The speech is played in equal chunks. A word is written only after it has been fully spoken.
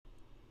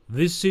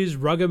This is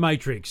Rugger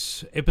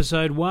Matrix,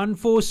 episode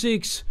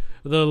 146,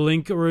 The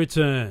Link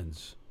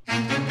Returns.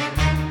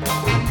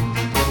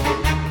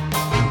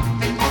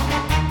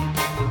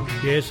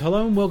 Yes,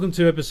 hello and welcome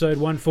to episode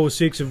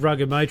 146 of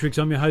Rugger Matrix.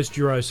 I'm your host,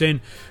 Jero Sen,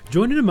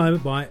 joined in a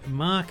moment by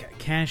Mark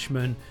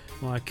Cashman,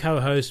 my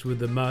co-host with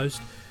the most.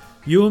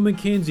 Ewan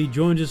McKenzie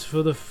joins us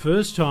for the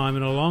first time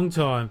in a long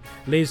time.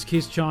 Les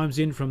Kiss chimes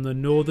in from the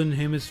Northern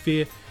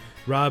Hemisphere.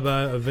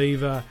 Rabo,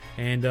 Aviva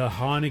and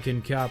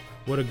Heineken Cup.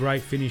 What a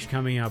great finish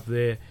coming up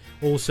there.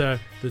 Also,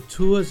 the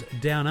Tours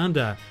Down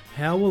Under.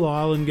 How will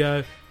Ireland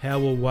go? How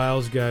will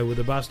Wales go with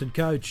a busted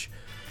coach?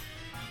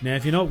 Now,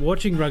 if you're not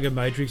watching Rugger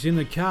Matrix in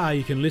the car,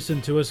 you can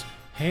listen to us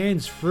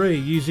hands-free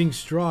using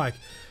Strike,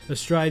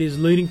 Australia's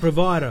leading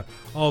provider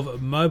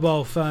of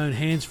mobile phone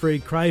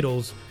hands-free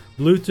cradles,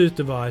 Bluetooth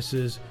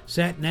devices,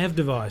 sat-nav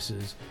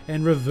devices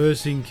and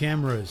reversing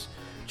cameras.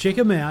 Check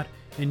them out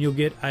and you'll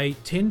get a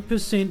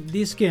 10%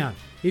 discount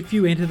if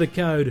you enter the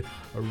code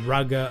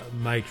Rugger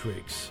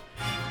Matrix.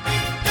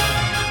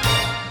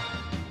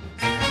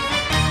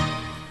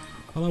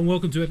 Hello and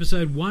welcome to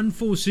episode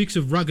 146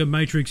 of Rugger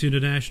Matrix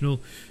International,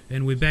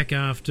 and we're back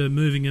after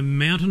moving a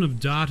mountain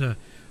of data.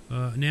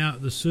 Now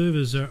the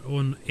servers are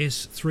on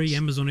S3,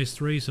 Amazon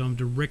S3, so I'm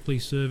directly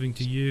serving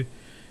to you,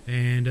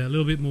 and a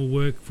little bit more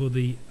work for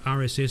the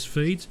RSS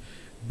feeds,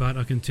 but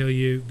I can tell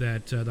you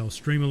that they'll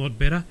stream a lot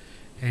better,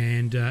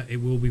 and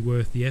it will be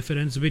worth the effort,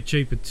 and it's a bit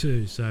cheaper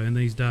too. So in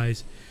these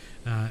days,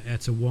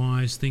 that's a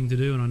wise thing to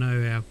do, and I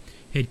know our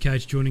head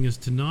coach joining us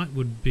tonight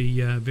would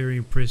be very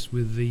impressed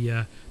with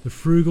the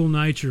frugal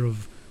nature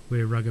of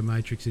where Rugger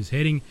Matrix is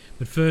heading.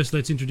 But first,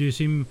 let's introduce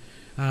him,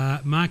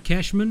 Mark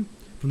Cashman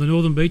from the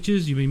Northern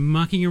Beaches. You've been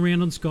mucking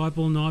around on Skype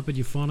all night, but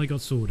you finally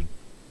got sorted.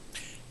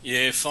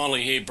 Yeah,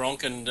 finally here,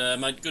 Bronk, and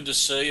mate, good to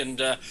see.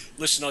 And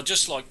listen, I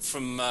just like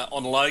from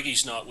on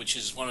Logie's night, which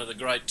is one of the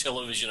great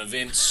television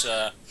events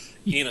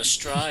in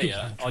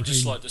Australia, I'd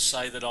just like to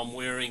say that I'm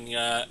wearing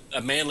a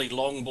Manly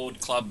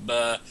Longboard Club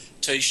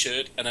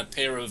T-shirt and a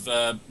pair of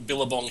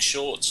Billabong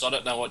shorts. I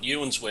don't know what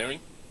Ewan's wearing.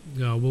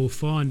 We'll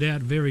find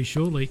out very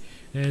shortly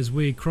as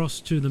we cross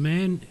to the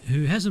man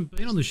who hasn't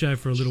been on the show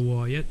for a little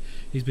while yet.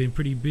 He's been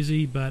pretty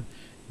busy, but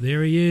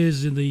there he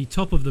is in the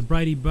top of the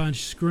Brady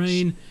Bunch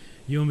screen.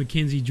 Ewan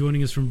McKenzie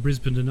joining us from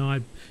Brisbane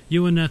tonight.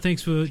 Ewan,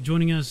 thanks for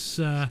joining us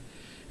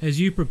as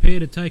you prepare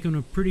to take on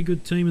a pretty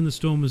good team in the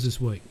Stormers this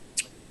week.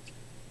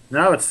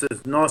 No, it's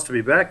nice to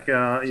be back.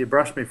 You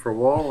brushed me for a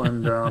while,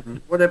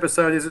 and what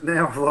episode is it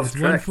now? I've lost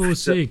track.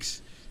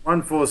 146.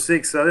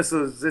 146. So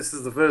this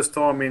is the first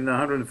time in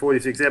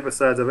 146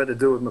 episodes I've had to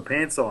do it with my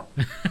pants on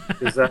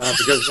because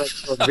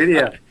that's on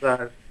video.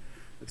 So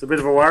it's a bit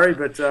of a worry,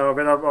 but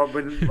I've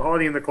been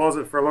hiding in the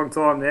closet for a long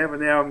time now. But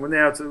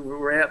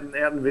we're out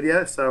in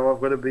video, so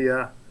I've got to be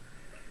got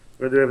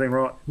to do everything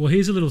right. Well,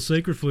 here's a little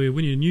secret for you: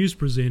 when you're a news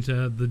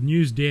presenter, the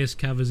news desk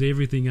covers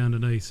everything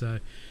underneath, so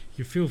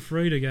you feel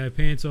free to go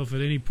pants off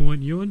at any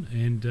point, Ewan,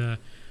 and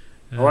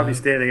I won't be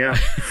standing up.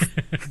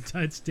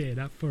 Don't stand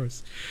up for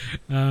us.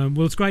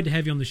 Well, it's great to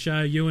have you on the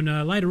show, Ewan.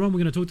 Later on, we're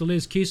going to talk to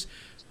Les Kiss.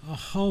 A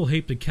whole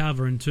heap to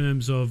cover in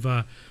terms of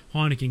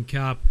Heineken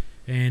Cup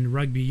and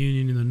rugby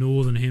union in the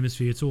Northern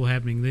Hemisphere. It's all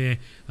happening there.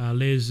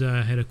 Les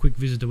had a quick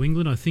visit to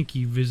England. I think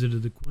he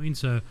visited the Queen,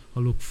 so I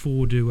look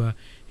forward to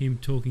him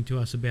talking to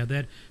us about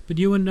that. But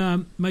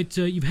Ewan, mate,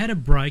 you've had a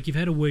break. You've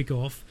had a week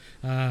off.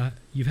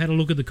 You've had a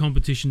look at the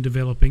competition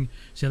developing.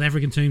 South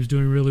African team's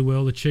doing really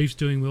well. The Chiefs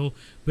doing well,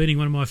 beating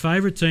one of my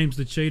favourite teams,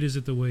 the Cheetahs,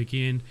 at the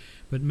weekend.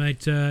 But,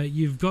 mate,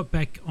 you've got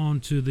back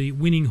onto the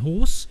winning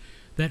horse.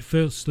 That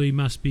firstly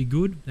must be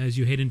good as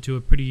you head into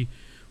a pretty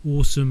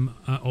awesome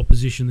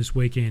opposition this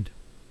weekend.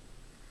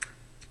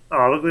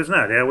 Oh, look, there's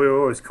no doubt. We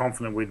were always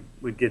confident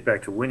we'd get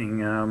back to winning.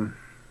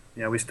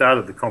 We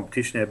started the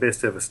competition, our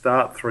best ever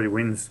start, 3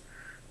 wins,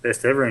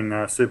 best ever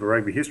in Super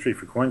Rugby history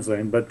for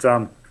Queensland. But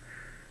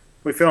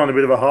we fell in a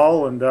bit of a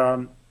hole, and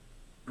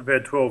we've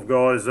had 12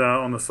 guys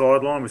on the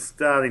sideline. We're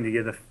starting to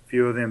get a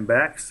few of them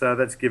back, so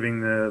that's giving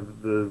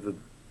the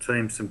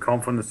team some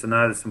confidence to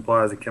know that some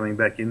players are coming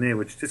back in there,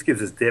 which just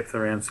gives us depth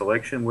around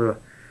selection. We're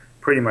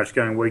pretty much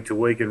going week to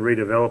week and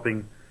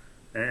redeveloping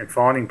and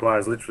finding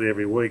players literally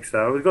every week.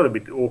 So we've got a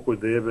bit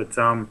awkward there, but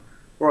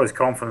we're always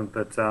confident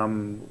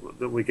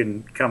that we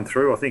can come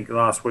through. I think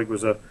last week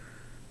was a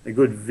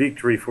good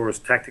victory for us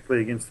tactically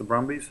against the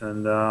Brumbies,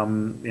 and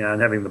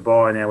and having the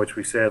bye now, which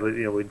we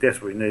sadly, we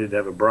desperately needed to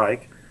have a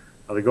break.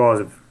 The guys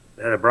have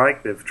had a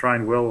break. They've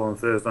trained well on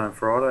Thursday and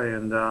Friday,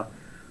 and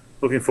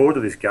looking forward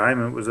to this game.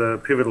 And it was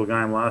a pivotal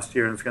game last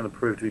year, and it's going to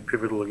prove to be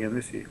pivotal again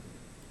this year.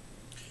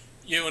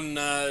 You and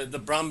the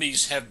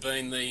Brumbies have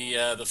been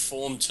the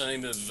form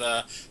team of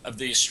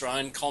the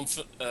Australian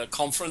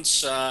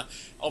conference.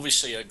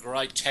 Obviously, a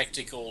great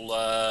tactical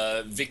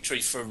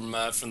victory from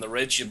the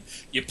Reds.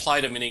 You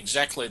played them in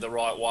exactly the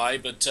right way,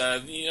 but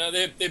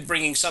they're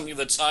bringing something to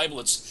the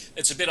table.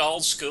 It's a bit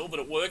old school, but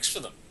it works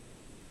for them.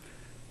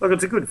 Look,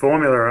 it's a good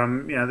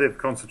formula. They've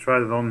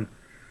concentrated on,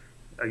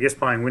 I guess,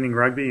 playing winning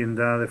rugby, and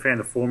they found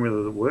a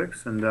formula that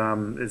works. And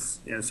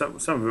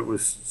some of it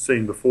was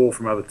seen before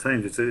from other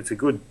teams. It's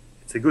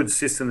a good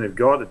system they've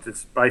got.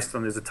 It's based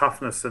on, there's a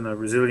toughness and a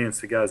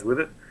resilience that goes with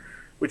it,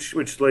 which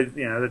lead,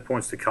 that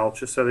points to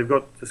culture. So they've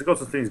got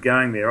some things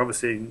going there.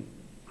 Obviously,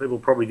 people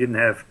probably didn't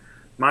have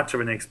much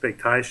of an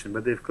expectation,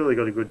 but they've clearly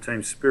got a good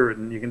team spirit,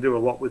 and you can do a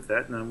lot with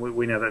that, and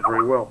we know that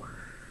very well.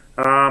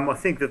 I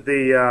think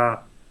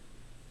that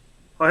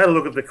I had a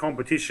look at the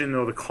competition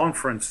or the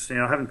conference. I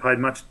haven't paid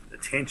much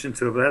attention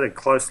to it, but I had a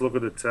close look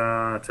at it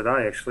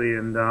today, actually,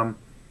 and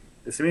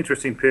there's some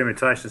interesting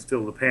permutations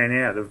still to pan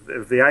out.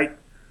 Of the 8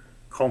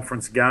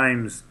 conference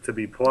games to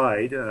be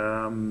played,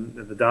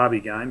 the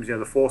Derby games,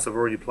 the Force have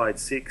already played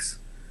 6.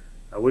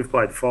 We've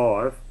played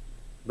 5.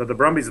 But the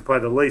Brumbies have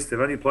played the least. They've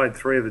only played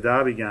 3 of the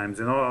Derby games,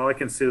 and I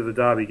consider the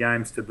Derby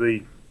games to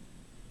be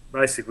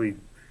basically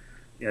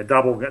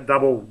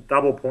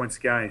double points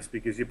games,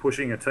 because you're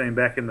pushing a team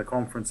back in the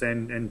conference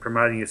and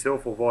promoting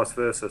yourself, or vice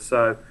versa.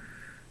 So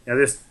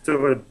they've still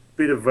got a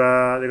bit of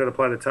they've got to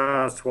play the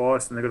Tars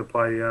twice, and they've got to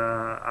play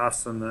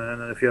us and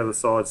a few other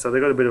sides. So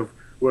they've got a bit of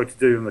work to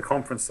do on the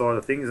conference side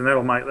of things, and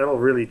that'll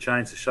really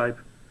change the shape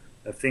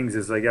of things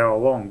as they go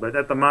along. But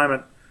at the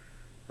moment,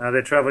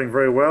 they're travelling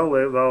very well.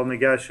 They'll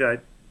negotiate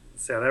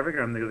South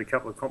Africa, and they've got a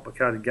couple of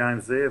complicated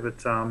games there. But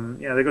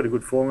they've got a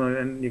good formula,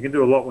 and you can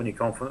do a lot when you're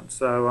confident.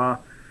 So.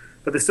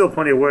 But there's still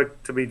plenty of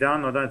work to be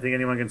done. I don't think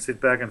anyone can sit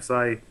back and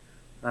say,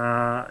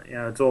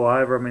 it's all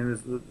over. I mean,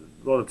 there's a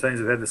lot of teams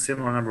have had a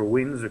similar number of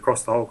wins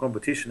across the whole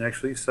competition,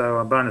 actually.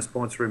 So bonus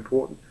points are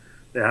important.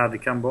 They're hard to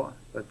come by.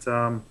 But,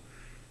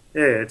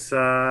 it's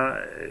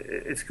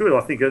good.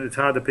 I think it's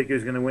hard to pick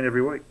who's going to win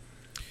every week.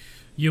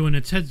 Ewan,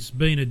 it has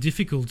been a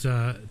difficult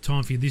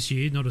time for you this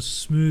year, not as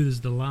smooth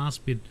as the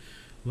last bit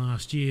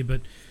last year,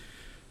 but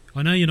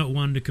I know you're not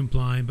one to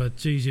complain, but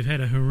geez, you've had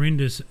a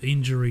horrendous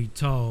injury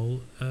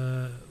toll.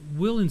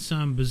 Will, in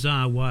some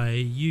bizarre way,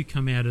 you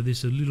come out of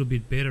this a little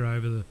bit better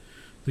over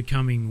the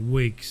coming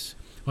weeks?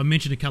 I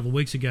mentioned a couple of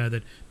weeks ago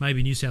that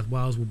maybe New South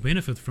Wales will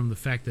benefit from the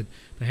fact that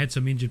they had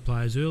some injured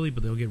players early,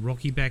 but they'll get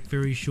Rocky back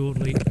very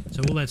shortly.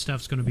 So all that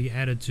stuff's going to be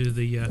added to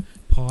the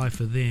pie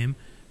for them.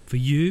 For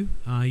you,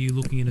 are you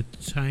looking at a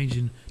change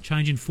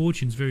in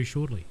fortunes very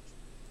shortly?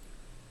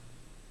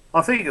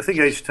 I think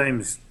each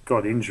team's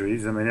got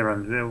injuries. I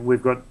mean,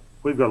 we've got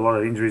a lot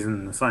of injuries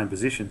in the same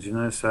positions,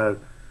 So,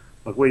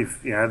 like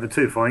the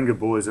 2 Fainga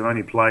boys have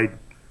only played,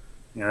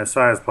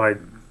 Sayers played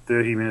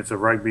 30 minutes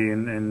of rugby,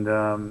 and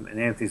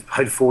Anthony's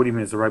played 40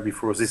 minutes of rugby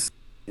for us this,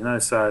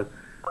 So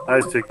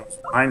those 2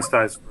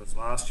 mainstays for us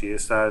last year.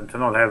 So to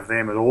not have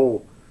them at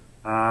all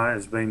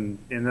has been,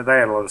 they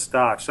had a lot of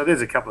starch. So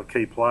there's a couple of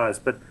key players,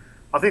 but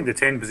I think the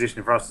 10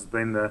 position for us has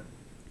been the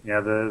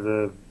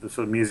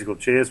sort of musical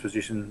chairs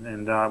position,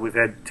 and we've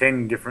had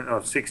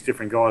 6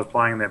 different guys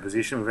playing in that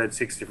position. We've had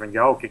 6 different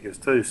goal kickers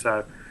too,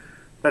 so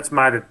that's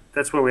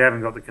where we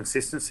haven't got the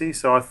consistency.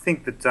 So I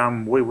think that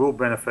we will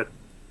benefit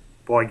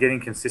by getting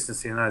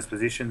consistency in those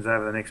positions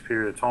over the next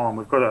period of time.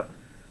 We've got a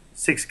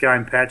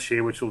 6-game patch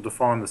here which will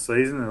define the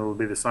season, and it will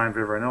be the same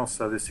for everyone else.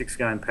 So the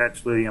 6-game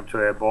patch leading up to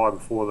our bye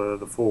before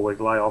the 4-week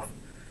layoff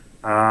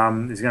is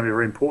going to be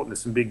very important.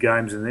 There's some big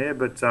games in there,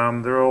 but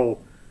they're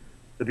all.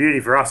 The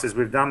beauty for us is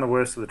we've done the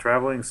worst of the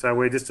travelling, so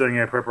we're just doing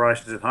our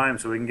preparations at home,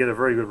 so we can get a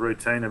very good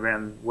routine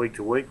around week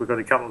to week. We've got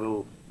a couple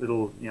of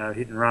little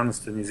hit and runs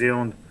to New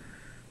Zealand,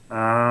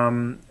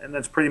 and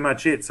that's pretty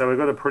much it. So we've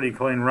got a pretty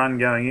clean run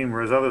going in,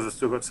 whereas others have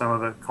still got some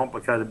of the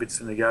complicated bits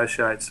to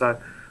negotiate.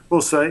 So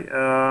we'll see,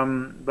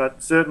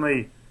 but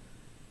certainly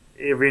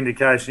every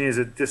indication is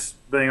that just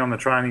being on the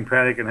training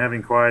paddock and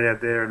having Quade out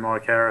there, and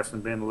Mike Harris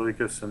and Ben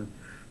Lucas and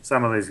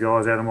some of these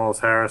guys, Adam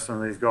Wallace-Harris,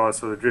 and these guys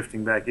sort of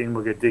drifting back in.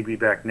 We'll get Digby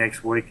back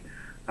next week.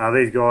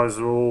 These guys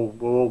will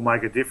all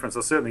make a difference.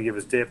 They'll certainly give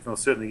us depth, and they'll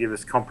certainly give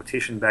us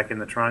competition back in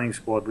the training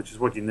squad, which is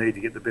what you need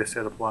to get the best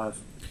out of players.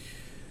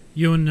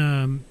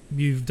 Ewan,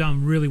 you've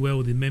done really well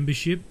with the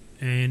membership,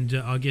 and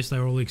I guess they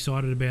were all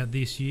excited about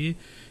this year.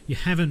 You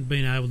haven't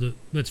been able to,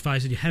 let's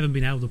face it, you haven't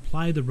been able to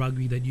play the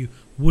rugby that you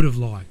would have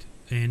liked,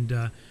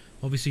 and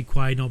obviously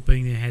Quade not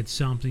being there had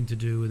something to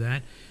do with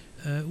that.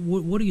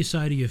 What do you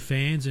say to your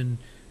fans and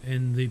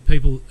the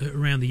people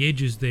around the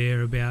edges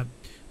there about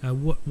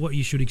what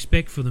you should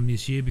expect for them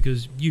this year?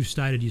 Because you've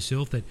stated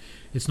yourself that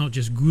it's not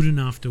just good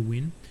enough to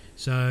win,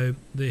 so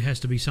there has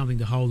to be something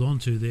to hold on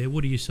to there.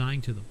 What are you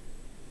saying to them?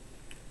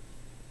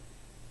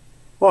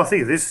 Well, I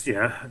think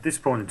at this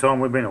point in time,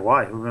 we've been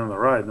away, we've been on the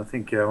road, and I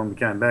think when we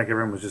came back,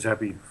 everyone was just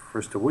happy for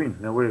us to win.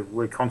 Now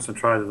we're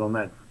concentrated on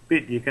that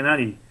bit. You can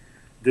only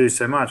do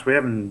so much. We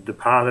haven't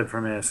departed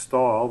from our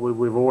style.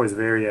 We've always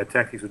varied our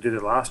tactics. We did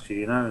it last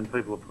year, and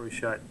people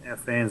appreciate, our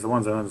fans, the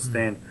ones that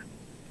understand,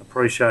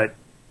 appreciate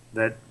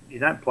that you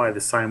don't play the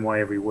same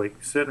way every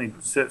week.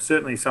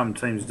 Certainly some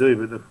teams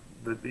do,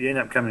 but you end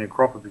up coming a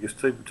cropper because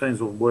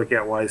teams will work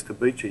out ways to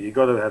beat you. You've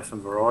got to have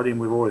some variety, and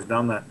we've always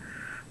done that.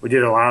 We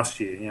did it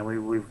last year.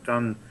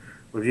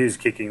 We've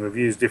used kicking, we've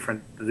used the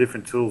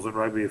different tools that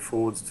rugby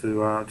affords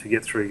to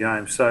get through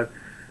games. So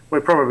we're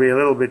probably a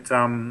little bit,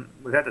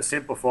 we've had to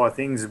simplify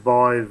things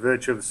by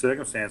virtue of the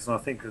circumstance, and I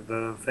think that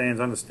the fans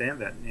understand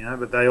that,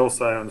 but they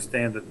also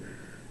understand that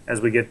as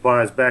we get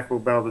players back, we'll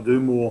be able to do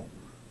more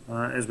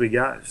as we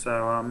go.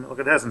 So look,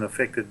 it hasn't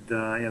affected.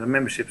 The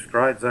membership's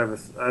great. It's over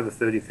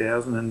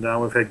 30,000,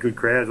 and we've had good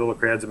crowds. All the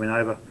crowds have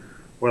been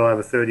well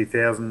over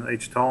 30,000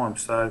 each time.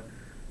 So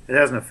it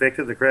hasn't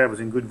affected. The crowd was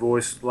in good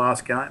voice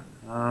last game.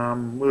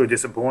 We were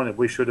disappointed.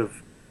 We should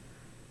have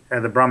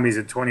had the Brumbies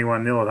at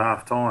 21-0 at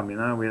half time.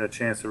 We had a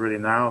chance to really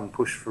nail it and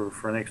push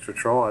for an extra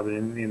try, but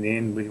in the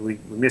end we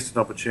missed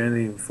an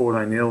opportunity.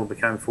 14-0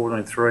 became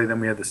 14-3.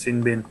 Then we had the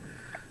sin bin,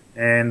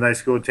 and they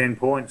scored 10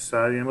 points.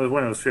 So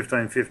when it was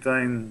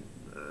 15-15,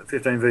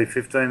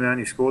 15v15, they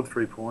only scored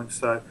 3 points.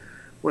 So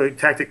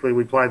tactically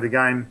we played the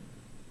game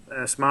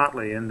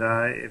smartly. And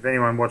if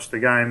anyone watched the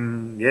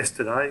game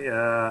yesterday,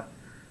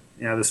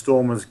 the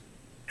Stormers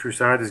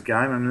Crusaders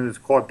game, I mean, it was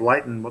quite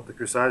blatant what the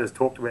Crusaders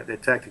talked about, their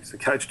tactics. The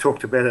coach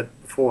talked about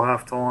it before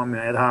half-time,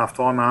 at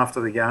half-time,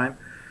 after the game.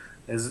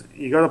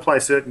 You got to play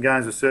certain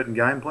games with certain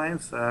game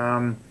plans.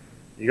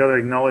 You got to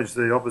acknowledge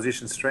the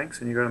opposition's strengths,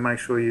 and you got to make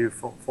sure you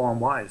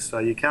find ways. So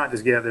you can't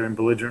just get out there and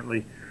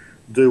belligerently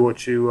do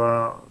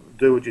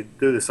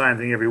the same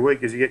thing every week,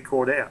 because you get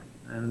caught out.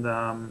 And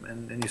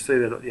you see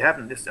that it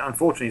happens.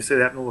 Unfortunately, you see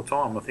that happen all the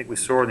time. I think we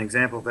saw an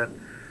example of that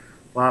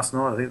last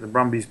night. I think the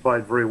Brumbies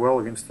played very well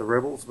against the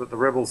Rebels, but the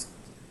Rebels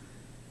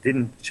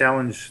didn't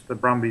challenge the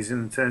Brumbies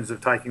in terms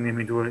of taking them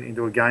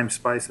into a game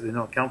space that they're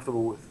not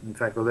comfortable with. In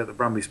fact, they let the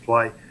Brumbies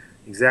play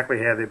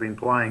exactly how they've been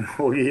playing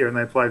all year, and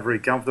they played very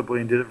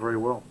comfortably and did it very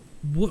well.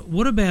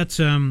 What about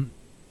the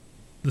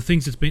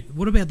things that's been?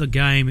 What about the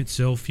game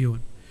itself,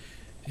 Ewan?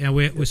 Now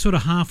we're sort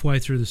of halfway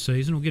through the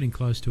season, or getting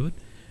close to it,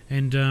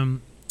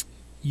 and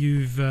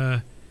you've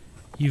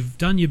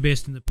done your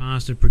best in the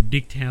past to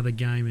predict how the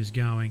game is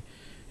going.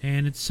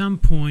 And at some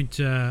point,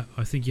 I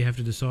think you have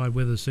to decide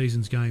whether the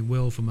season's going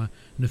well from an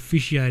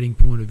officiating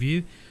point of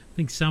view. I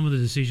think some of the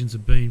decisions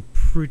have been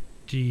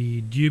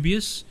pretty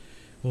dubious,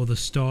 or the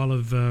style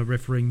of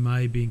refereeing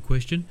may be in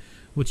question.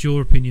 What's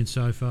your opinion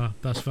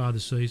thus far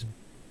this season?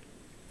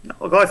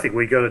 Look, I think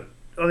we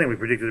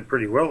predicted it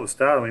pretty well at the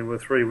start. I mean, we're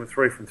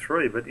three from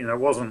three, but it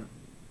wasn't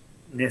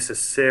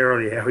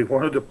necessarily how we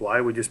wanted to play.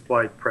 We just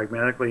played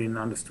pragmatically and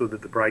understood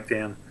that the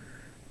breakdown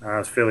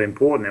it's fairly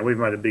important. Now, we've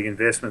made a big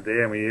investment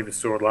there, and we even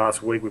saw it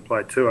last week. We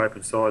played 2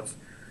 open sides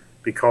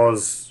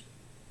because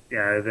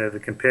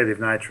the competitive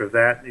nature of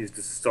that is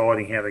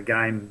deciding how the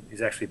game is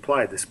actually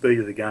played. The speed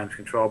of the game is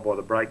controlled by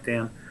the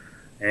breakdown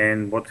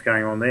and what's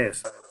going on there.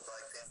 So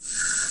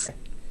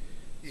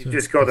you've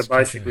just got to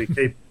basically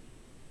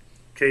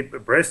keep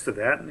abreast of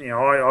that.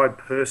 I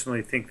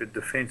personally think that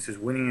defence is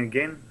winning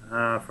again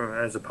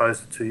as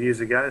opposed to 2 years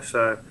ago.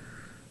 So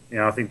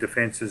I think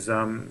defence is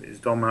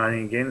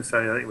dominating again.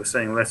 So I think we're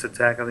seeing less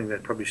attack. I think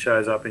that probably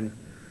shows up in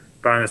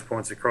bonus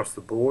points across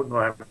the board.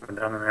 I haven't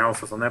done an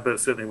analysis on that, but it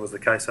certainly was the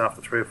case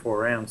after 3 or 4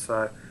 rounds.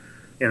 So,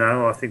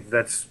 I think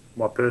that's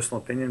my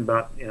personal opinion.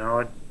 But,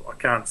 I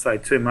can't say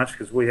too much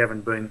because we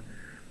haven't been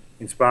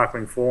in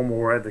sparkling form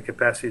or had the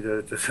capacity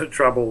to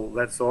trouble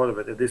that side of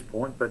it at this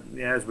point. But,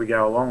 as we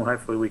go along,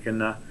 hopefully we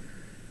can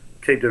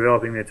keep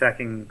developing the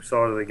attacking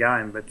side of the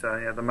game. But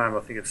at the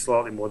moment, I think it's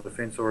slightly more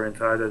defence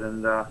orientated,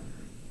 and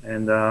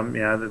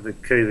the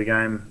key to the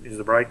game is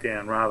the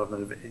breakdown rather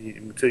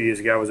than 2 years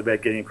ago it was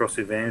about getting across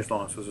the advantage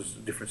line, so it was a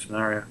different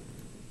scenario.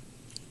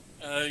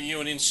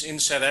 Ewan, in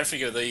South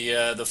Africa,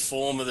 the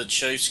form of the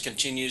Chiefs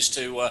continues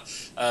to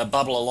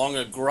bubble along.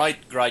 A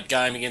great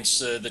game against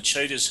the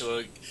Cheetahs,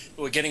 who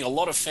are getting a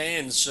lot of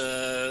fans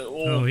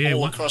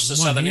all across the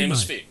Southern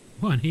Hemisphere.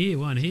 Mate.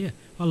 One here.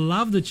 I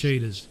love the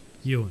Cheetahs,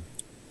 Ewan.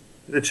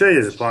 The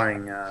Cheetahs are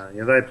playing,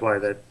 they play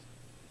that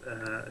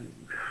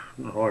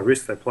high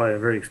risk. They play a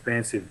very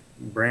expansive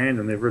brand,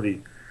 and they've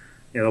really,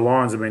 the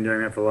Lions have been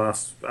doing that for the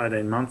last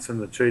 18 months,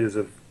 and the Cheetahs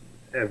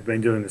have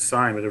been doing the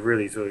same, but have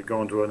really sort of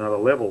gone to another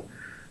level.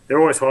 They're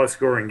always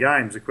high-scoring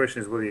games. The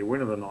question is whether you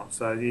win it or not.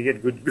 So you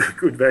get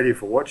good value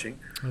for watching.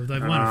 Well,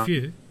 they've won a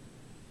few.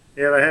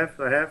 Yeah, they have.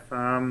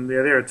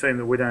 They're a team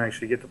that we don't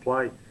actually get to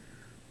play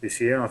this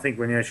year. And I think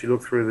when you actually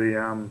look through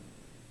the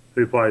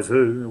who plays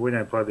who, we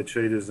don't play the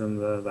Cheetahs and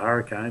the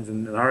Hurricanes,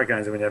 and the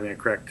Hurricanes have been having a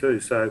crack too.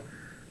 So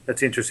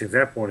that's interesting from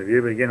that point of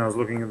view. But again, I was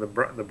looking at the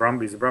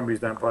Brumbies. The Brumbies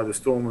don't play the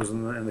Stormers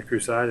and the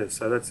Crusaders,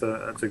 so that's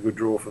a good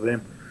draw for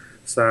them.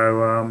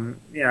 So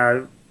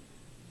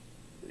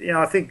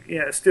I think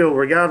still,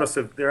 regardless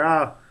of, there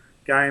are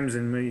games,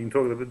 and you can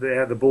talk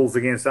about the Bulls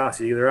against us.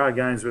 There are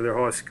games where they're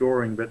high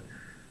scoring, but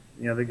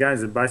the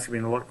games have basically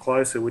been a lot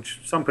closer,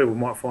 which some people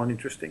might find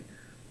interesting.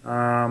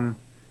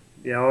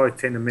 I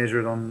tend to measure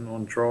it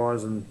on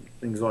tries and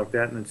things like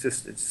that, and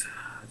it's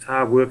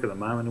hard work at the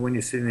moment. And when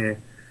you're sitting there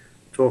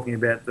talking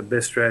about the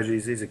best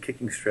strategies is a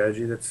kicking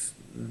strategy, that's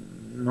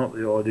not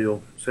the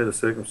ideal set of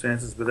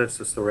circumstances, but that's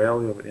just the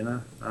reality of it.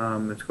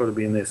 It's got to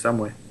be in there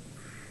somewhere.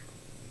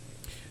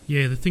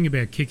 Yeah, the thing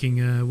about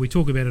kicking, we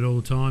talk about it all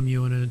the time,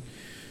 and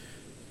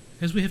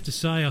as we have to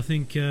say, I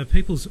think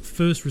people's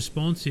first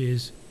response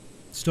is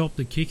stop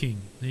the kicking.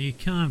 Now, you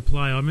can't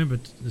play. I remember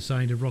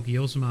saying to Rocky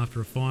Elsom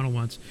after a final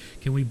once,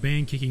 can we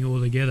ban kicking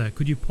altogether?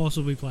 Could you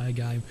possibly play a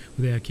game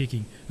without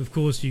kicking? Of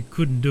course, you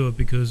couldn't do it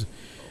because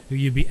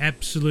you'd be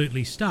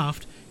absolutely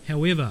stuffed.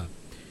 However,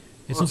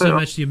 It's not so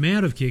much the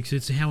amount of kicks;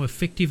 it's how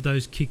effective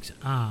those kicks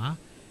are.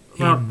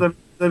 Well,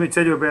 let me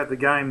tell you about the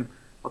game.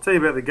 I'll tell you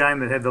about the game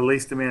that had the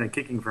least amount of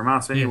kicking from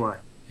us anyway.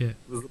 Yeah. It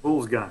was the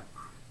Bulls game.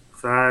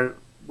 So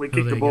we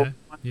kicked the ball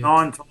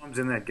 9 times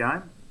in that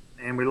game,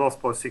 and we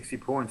lost by 60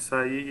 points.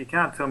 So you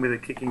can't tell me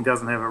that kicking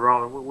doesn't have a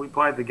role. We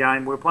played the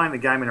game. We were playing the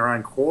game in our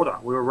own quarter.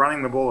 We were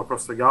running the ball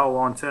across the goal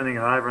line, turning it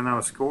over, and they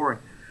were scoring.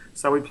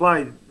 So we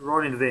played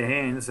right into their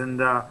hands, and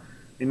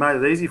we made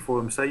it easy for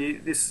them. So you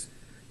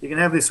can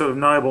have this sort of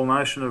noble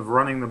notion of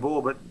running the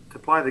ball, but to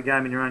play the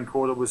game in your own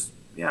quarter was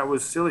it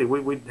was silly.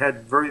 We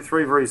had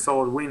three very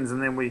solid wins,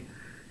 and then we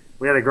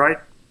had a great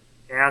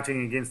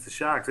outing against the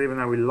Sharks. Even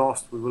though we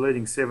lost, we were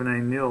leading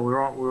 17-0.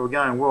 We were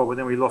going well, but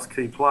then we lost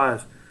key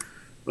players.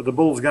 But the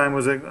Bulls game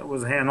was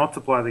how not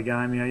to play the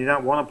game. You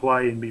don't want to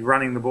play and be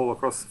running the ball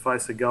across the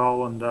face of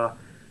goal, and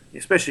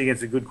especially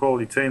against a good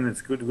quality team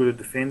that's good at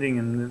defending.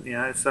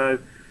 And so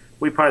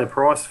we paid a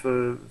price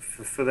for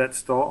that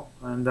style,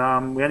 and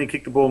we only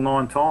kicked the ball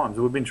 9 times.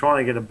 We've been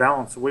trying to get a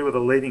balance. We were the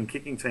leading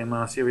kicking team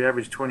last year. We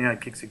averaged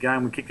 28 kicks a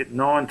game. We kicked it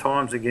 9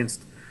 times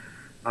against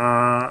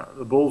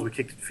the Bulls. We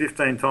kicked it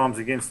 15 times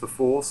against the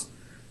Force,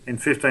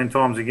 and 15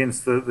 times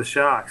against the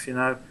Sharks. We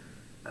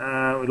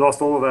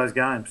lost all of those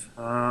games.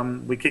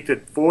 We kicked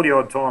it 40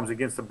 odd times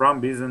against the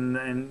Brumbies,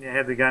 and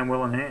had the game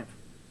well in hand.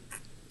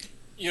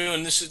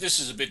 And this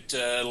is a bit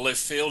left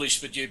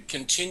fieldish, but you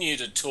continually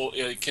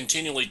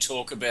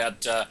talk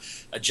about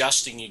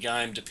adjusting your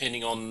game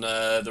depending on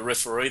the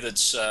referee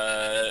that's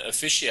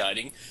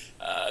officiating.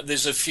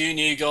 There's a few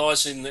new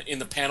guys in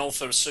the panel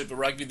for Super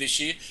Rugby this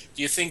year.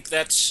 Do you think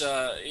that's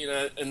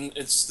and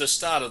it's the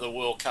start of the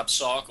World Cup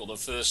cycle, the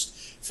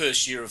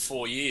first year of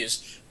 4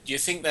 years? Do you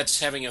think that's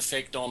having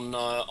effect on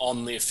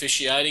the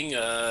officiating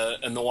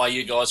and the way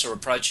you guys are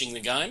approaching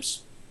the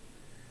games?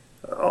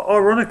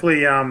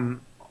 Ironically, I'm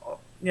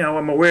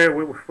aware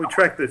we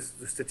track the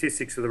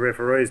statistics of the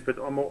referees, but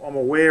I'm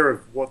aware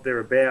of what they're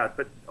about.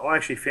 But I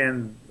actually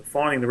found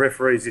finding the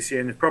referees this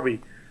year,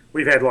 and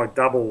we've had like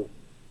double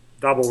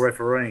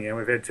refereeing, and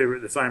we've had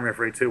the same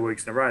referee 2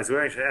 weeks in a row. So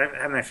we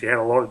haven't actually had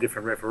a lot of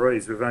different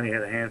referees. We've only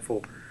had a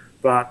handful,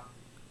 but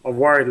I've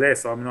worried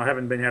less. I mean, I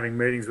haven't been having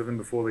meetings with them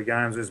before the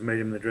games. I just meet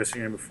them in the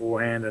dressing room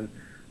beforehand, and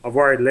I've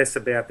worried less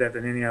about that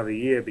than any other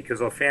year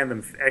because I found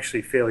them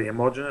actually fairly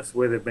homogenous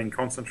where they've been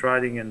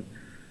concentrating and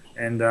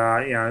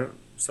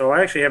so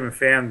I actually haven't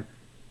found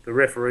the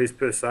referees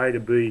per se to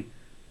be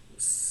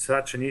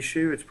such an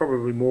issue. It's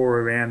probably more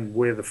around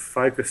where the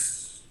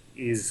focus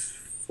is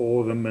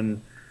for them,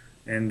 and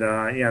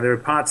there are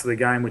parts of the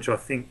game which I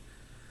think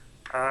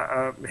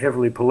are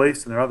heavily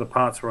policed, and there are other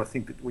parts where I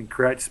think that we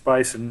create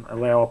space and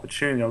allow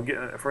opportunity.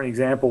 For an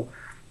example,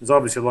 there's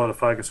obviously a lot of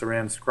focus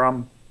around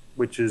scrum,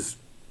 which is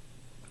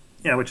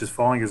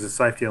fine because there's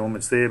safety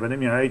elements there. But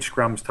each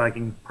scrum's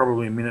taking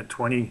probably a minute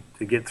 20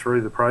 to get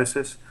through the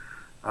process.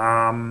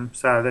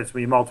 So that's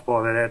when you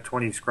multiply that out,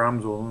 20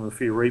 scrums or a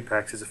few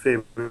repacks is a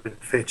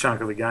fair chunk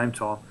of the game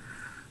time.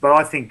 But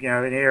I think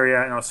an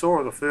area, and I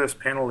saw the first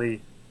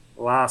penalty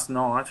last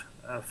night,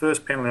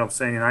 first penalty I've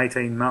seen in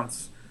 18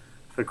 months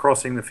for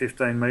crossing the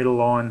 15-metre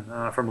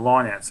line from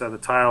line out. So the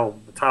tail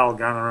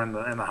gunner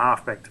and the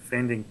halfback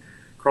defending,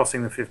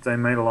 crossing the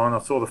 15-metre line. I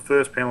saw the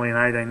first penalty in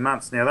 18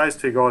 months. Now those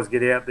two guys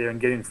get out there and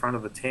get in front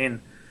of the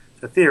 10.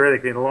 So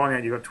theoretically, in the line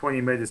out, you've got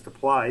 20 metres to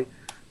play.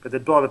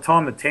 But by the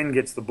time the 10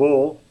 gets the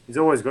ball, he's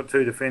always got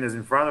 2 defenders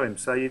in front of him.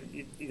 So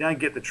you don't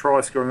get the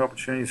try-scoring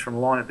opportunities from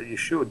line-out that you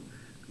should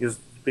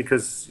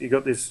because you've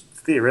got this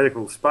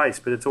theoretical space,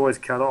 but it's always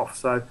cut off.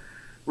 So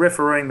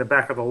refereeing the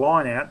back of the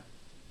line-out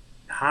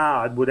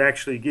hard would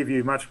actually give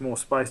you much more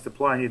space to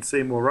play and you'd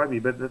see more rugby,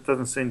 but that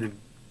doesn't seem to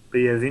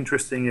be as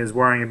interesting as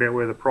worrying about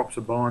where the props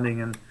are binding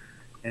and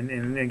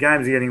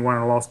games are getting won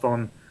and lost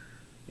on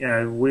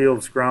wheeled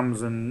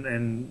scrums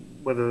and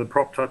whether the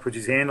prop puts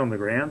his hand on the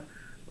ground.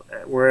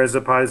 Whereas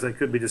opposed they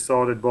could be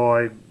decided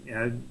by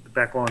the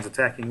back lines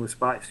attacking with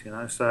space.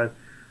 So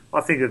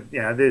I think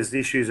that there's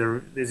issues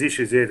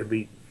there to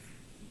be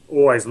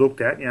always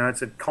looked at.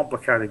 It's a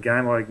complicated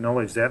game. I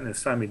acknowledge that, and there's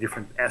so many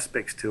different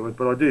aspects to it.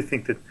 But I do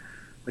think that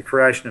the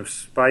creation of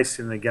space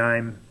in the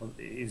game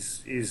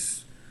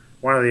is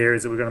one of the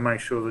areas that we've got to make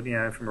sure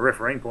that from a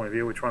refereeing point of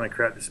view, we're trying to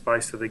create the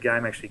space so the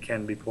game actually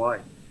can be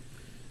played.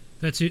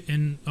 That's it,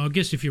 and I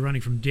guess if you're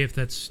running from depth,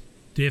 that's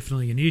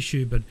definitely an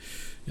issue, but.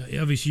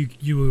 Obviously,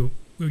 you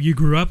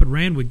grew up at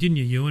Randwick, didn't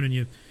you, Ewan? And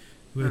you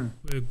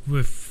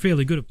were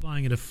fairly good at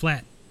playing at a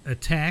flat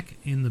attack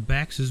in the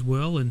backs as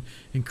well, and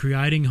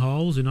creating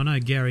holes. And I know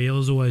Gary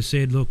Ells always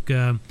said, look,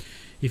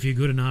 if you're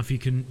good enough, you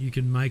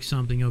can make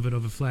something of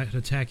a flat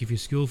attack if you're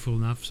skillful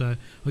enough. So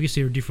I guess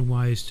there are different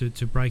ways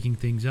to breaking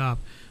things up.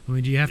 I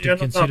mean, do you have to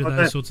consider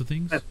those sorts of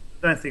things? I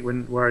don't think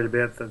we're worried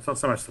about that. It's not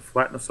so much the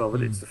flatness of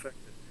it; it's the fact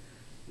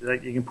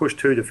that you can push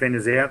 2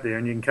 defenders out there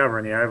and you can cover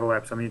any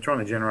overlaps. I mean, you're trying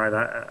to generate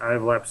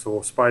overlaps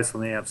or space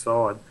on the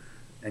outside,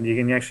 and you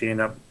can actually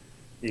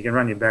you can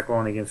run your back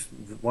line against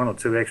 1 or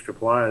 2 extra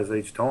players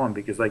each time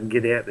because they can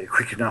get out there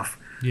quick enough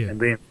and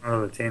be in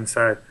front of the 10.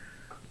 So,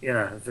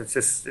 it's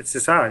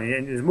just hard.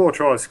 And there's more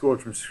tries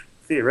scored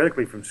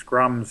theoretically from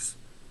scrums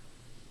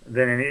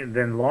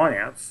than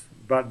line-outs.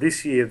 But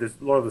this year, a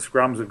lot of the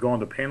scrums have gone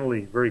to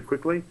penalty very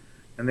quickly,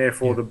 and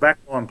therefore the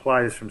backline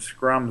players from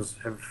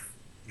scrums have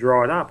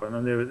dried up.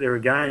 And there are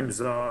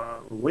games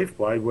we've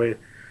played where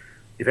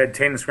you've had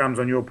 10 scrums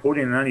on your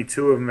pudding and only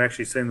 2 of them have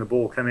actually seen the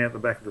ball come out the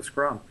back of the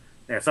scrum.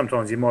 Now,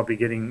 sometimes you might be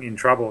getting in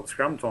trouble at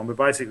scrum time, but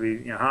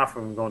basically, half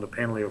of them have gone to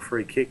penalty or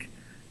free kick,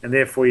 and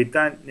therefore you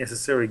don't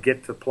necessarily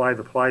get to play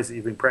the plays that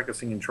you've been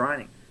practicing in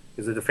training,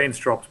 because the defence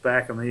drops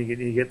back and then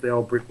you get the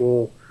old brick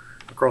wall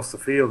across the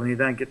field and you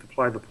don't get to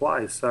play the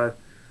plays. So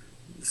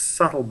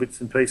subtle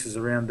bits and pieces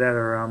around that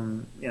are,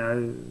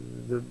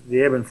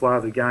 the ebb and flow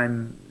of the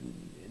game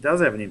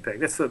does have an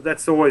impact.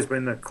 That's always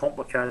been the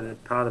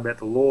complicated part about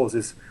the laws,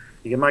 is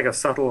you can make a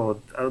subtle or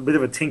a bit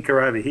of a tinker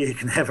over here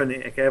can have an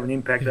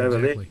impact over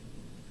there.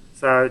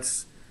 So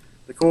it's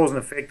the cause and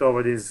effect of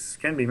it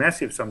can be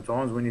massive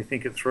sometimes when you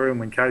think it through, and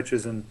when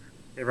coaches and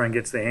everyone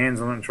gets their hands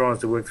on it and tries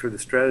to work through the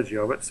strategy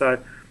of it. So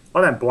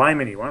I don't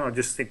blame anyone. I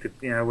just think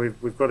that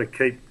we've got to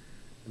keep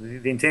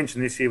the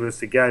intention this year was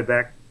to go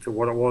back to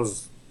what it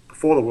was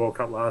before the World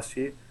Cup last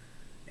year,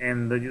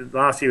 and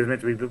last year was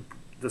meant to be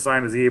the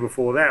same as the year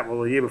before that.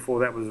 Well, the year before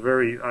that was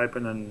very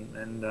open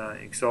and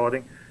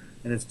exciting,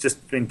 and it's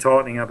just been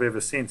tightening up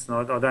ever since. And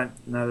I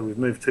don't know that we've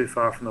moved too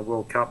far from the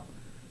World Cup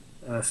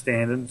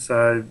standard.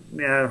 So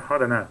I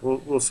don't know.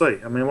 We'll see.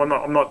 I mean,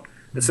 I'm not.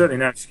 There's certainly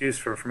no excuse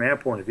from our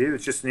point of view.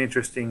 It's just an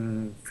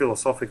interesting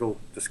philosophical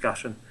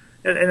discussion,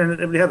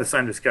 and we have the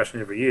same discussion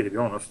every year. To be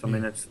honest, I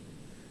mean it's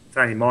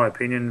only my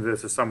opinion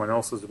versus someone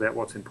else's about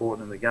what's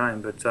important in the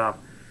game. But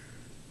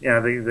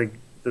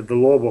the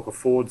law book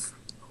affords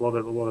a lot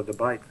of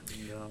debate.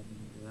 And,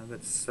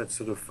 that's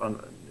sort of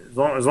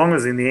as long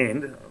as in the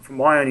end, for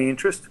my only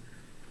interest,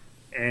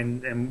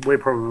 and we're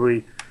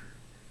probably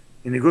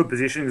in a good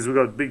position because we've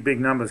got big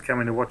numbers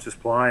coming to watch us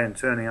play and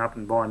turning up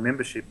and buying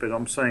membership. But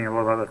I'm seeing a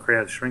lot of other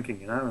crowds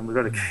shrinking, and we've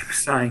got to keep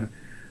saying,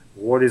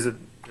 what is it?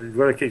 We've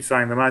got to keep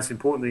saying the most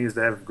important thing is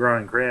to have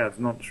growing crowds,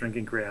 not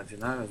shrinking crowds.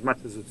 As much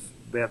as it's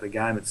about the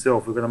game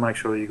itself, we've got to make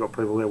sure that you've got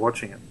people there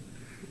watching it.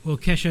 Well,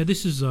 Casho,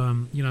 this is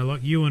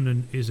like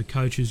Ewan is a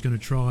coach who's going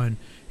to try and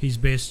his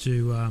best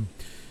to,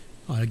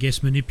 I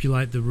guess,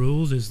 manipulate the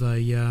rules as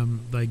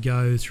they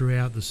go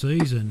throughout the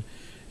season.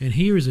 And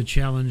here is a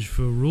challenge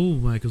for rule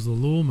makers, the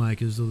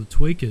lawmakers, or the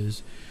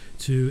tweakers,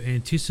 to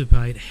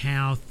anticipate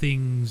how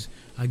things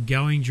are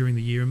going during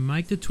the year and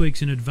make the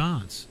tweaks in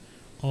advance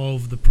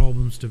of the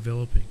problems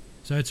developing.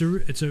 So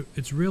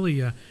it's really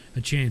a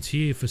chance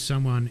here for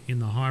someone in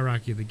the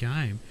hierarchy of the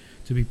game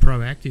to be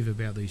proactive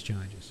about these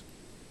changes.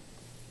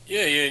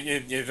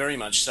 Yeah, very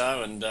much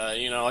so. And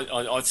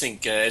I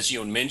think, as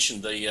Ewan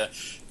mentioned,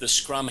 the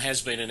scrum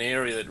has been an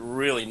area that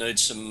really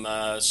needs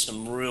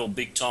some real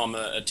big time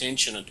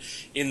attention. And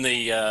in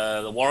the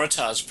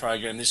Waratahs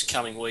program this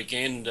coming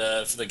weekend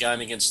for the game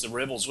against the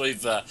Rebels,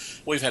 we've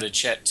had a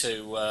chat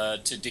to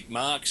Dick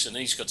Marks, and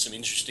he's got some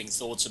interesting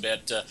thoughts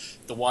about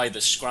the way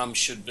the scrum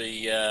should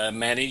be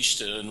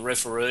managed and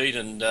refereed.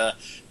 And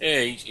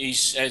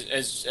he's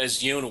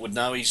as Ewan would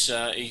know,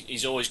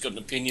 he's always got an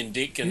opinion,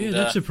 Dick. And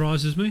that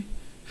surprises me.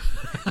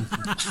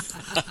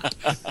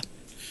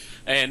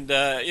 And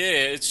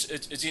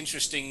it's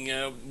interesting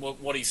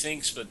what he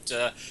thinks, but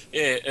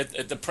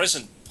at the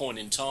present point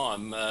in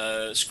time,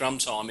 scrum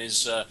time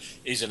is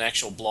an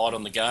actual blight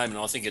on the game, and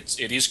I think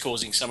it is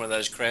causing some of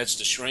those crowds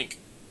to shrink.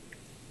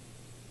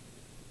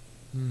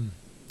 What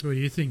do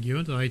you think,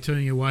 Ewan? Are they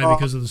turning away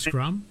because of the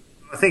scrum?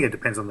 I think it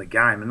depends on the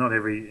game, and not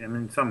every. I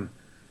mean,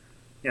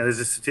 there's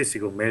a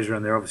statistical measure,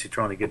 and they're obviously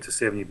trying to get to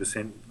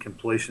 70%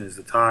 completion as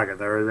the target.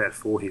 They were about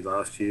 40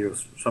 last year, or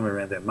somewhere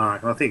around that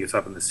mark, and I think it's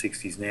up in the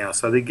 60s now.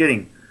 So they're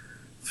getting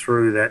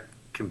through that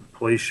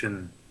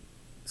completion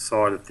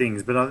side of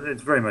things, but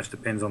it very much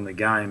depends on the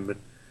game. But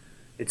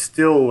it's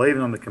still,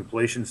 even on the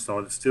completion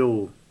side, it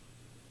still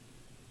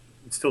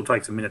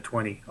takes a minute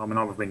 20. I mean,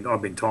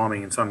 I've been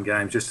timing in some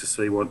games just to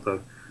see what the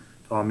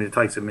time. It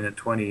takes a minute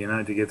 20,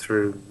 to get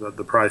through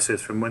the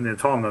process from when the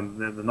time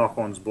the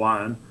knock-on's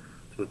blown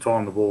to the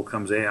time the ball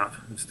comes out.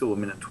 It's still a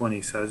minute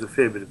 20, so there's a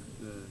fair bit of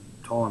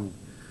time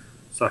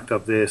sucked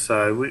up there.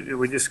 So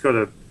we just got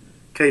to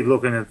keep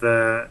looking at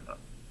the.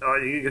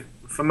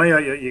 For me,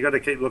 you got to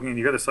keep looking, and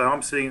you got to say,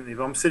 if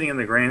I'm sitting in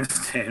the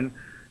grandstand,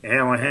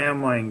 how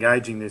am I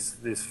engaging these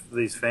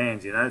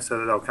fans? So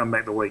that they'll come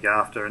back the week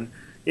after. And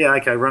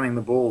running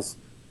the ball's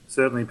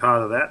certainly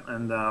part of that,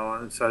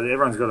 and so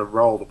everyone's got a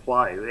role to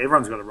play.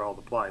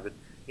 But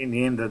in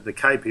the end, the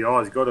KPI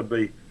has got to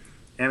be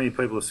how many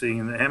people are seeing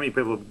and how many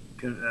people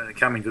are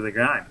coming to the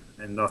game.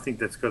 And I think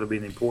that's got to be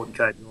an important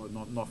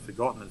KPI, not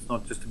forgotten. It's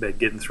not just about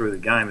getting through the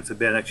game. It's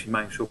about actually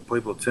making sure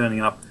people are turning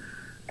up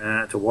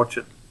to watch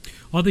it.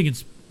 I think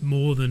it's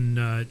more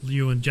than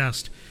you and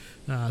just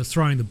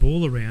throwing the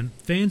ball around.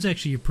 Fans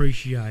actually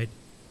appreciate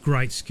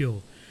great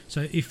skill.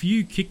 So if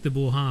you kick the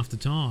ball half the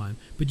time,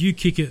 but you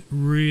kick it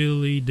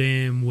really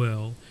damn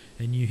well,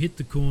 and you hit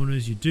the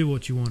corners, you do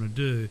what you want to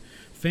do,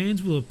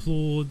 fans will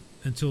applaud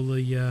until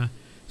the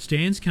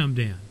stands come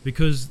down,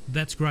 because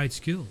that's great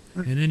skill.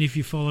 And then if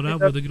you follow it up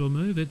with a little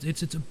move,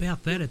 it's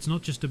about that. It's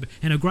not just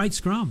and a great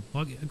scrum.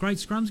 Like, great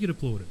scrums get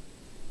applauded.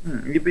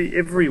 You'd be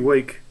every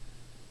week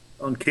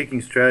on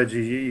kicking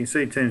strategies. You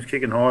see teams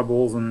kicking high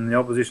balls and the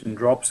opposition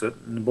drops it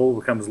and the ball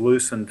becomes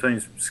loose and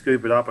teams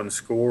scoop it up and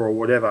score or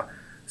whatever.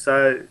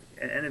 So,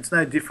 and it's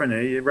no different.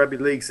 Rugby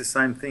league's the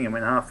same thing. I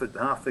mean, half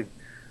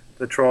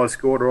the tries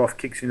scored are off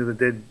kicks into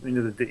the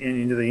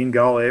in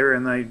goal area,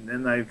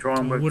 and they try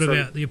and work. What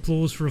about the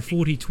applause for a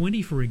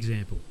 40-20, for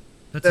example?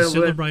 That's a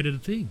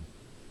celebrated thing.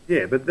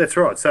 Yeah, but that's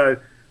right. So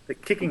the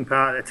kicking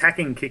part,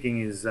 attacking kicking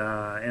is,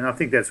 and I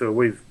think that's where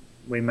we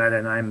made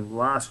our name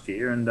last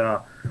year, and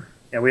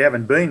we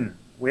haven't been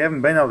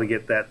able to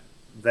get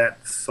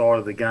that side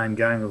of the game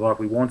going like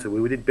we wanted.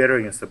 We did better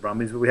against the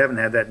Brumbies, but we haven't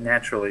had that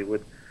naturally.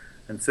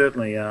 And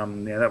certainly,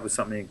 that was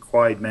something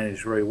Quade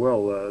managed very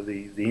well.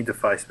 The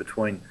interface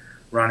between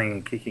running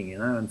and kicking,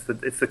 and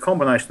it's the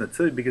combination of the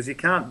two, because you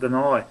can't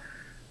deny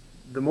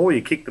the more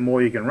you kick, the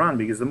more you can run,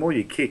 because the more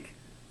you kick,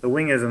 the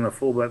wingers and the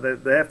fullback,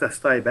 they have to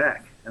stay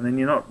back, and then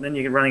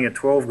you're running at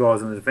 12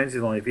 guys on the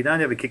defensive line. If you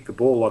don't ever kick the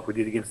ball like we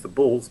did against the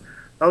Bulls,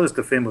 they'll just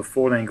defend with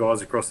 14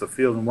 guys across the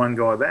field and one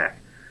guy back,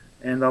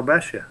 and they'll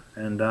bash you,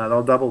 and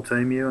they'll double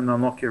team you, and they'll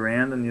knock you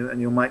around, and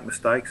you'll make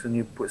mistakes, and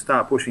you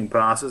start pushing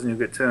passes, and you'll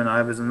get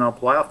turnovers, and they'll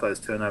play off those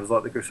turnovers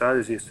like the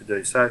Crusaders used to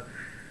do. So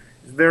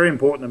it's very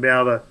important to be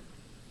able to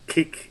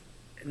kick,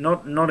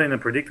 not in a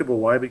predictable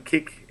way, but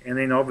kick and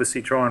then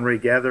obviously try and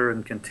regather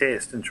and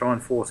contest and try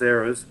and force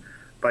errors.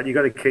 But you've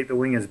got to keep the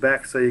wingers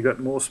back so you've got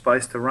more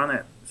space to run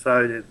at.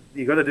 So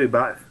you've got to do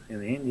both in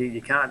the end.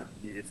 You can't.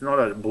 It's not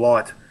a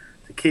blight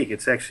to kick.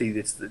 It's actually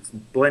it's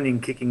blending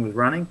kicking with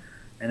running,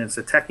 and it's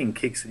attacking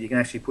kicks that you can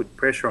actually put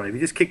pressure on. If you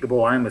just kick the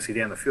ball aimlessly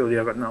down the field,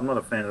 I'm not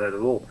a fan of that at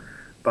all.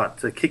 But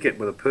to kick it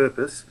with a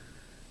purpose,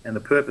 and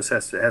the purpose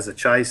has a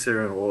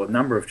chaser or a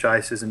number of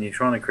chasers, and you're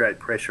trying to create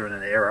pressure and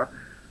an error.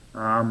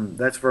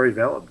 That's very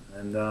valid,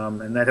 and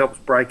that helps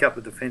break up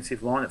the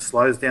defensive line. It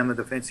slows down the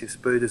defensive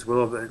speed as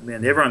well. And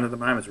everyone at the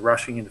moment is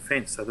rushing in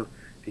defence. So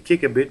if you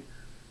kick a bit,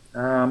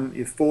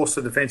 you force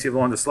the defensive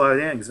line to slow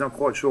down because you're not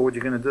quite sure what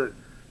you're going to do.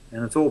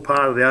 And it's all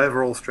part of the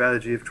overall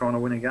strategy of trying to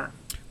win a game.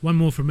 One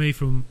more from me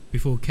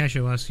before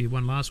Casho asks you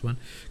one last one.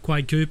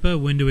 Quade Cooper,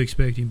 when do we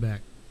expect him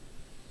back?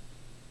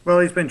 Well,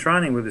 he's been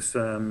training with us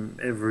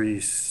every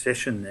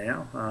session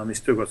now. He's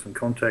still got some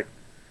contact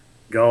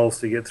goals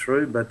to get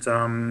through, but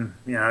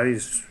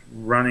he's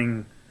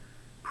running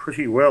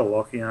pretty well.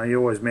 Like, you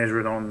always measure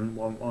it on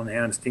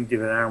how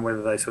instinctive they are and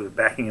whether they sort of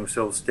backing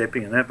themselves,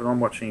 stepping and that. But I'm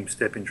watching him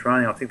step in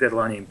training. I think that'll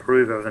only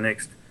improve over the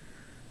next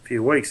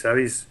few weeks. So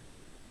he's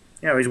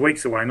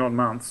weeks away, not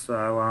months.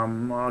 So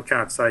I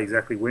can't say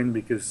exactly when,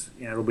 because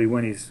it'll be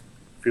when he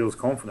feels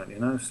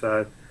confident.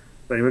 So,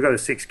 but we've got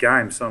 6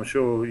 games, so I'm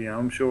sure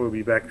we'll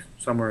be back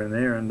somewhere in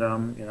there,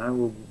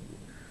 and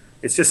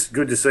it's just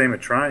good to see him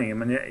at training. I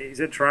mean, he's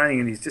at training,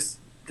 and he's just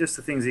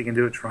the things he can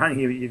do at training.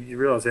 You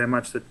realise how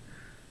much that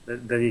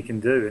he can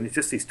do, and it's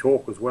just his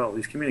talk as well.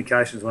 His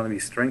communication is one of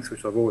his strengths,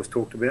 which I've always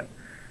talked about.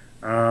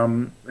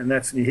 And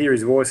that's, you hear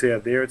his voice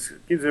out there. It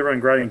gives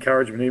everyone great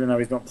encouragement, even though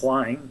he's not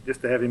playing,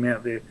 just to have him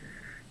out there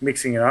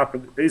mixing it up.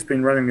 He's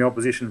been running the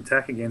opposition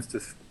attack against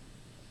us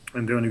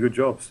and doing a good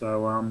job.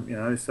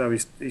 So so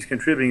he's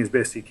contributing as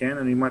best he can,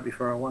 and he won't be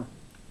far away.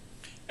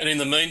 And in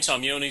the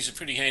meantime, he's a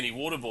pretty handy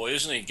water boy,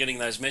 isn't he? Getting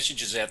those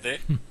messages out there.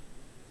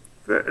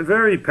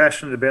 Very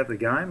passionate about the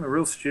game, a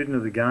real student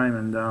of the game,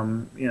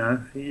 and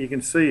you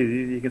can see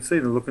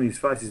the look on his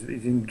face.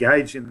 He's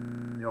engaged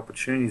in the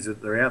opportunities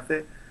that are out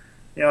there.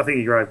 I think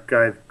he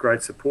gave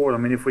great support. I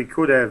mean, if we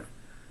could have,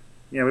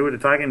 we would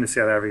have taken him to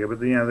South Africa, but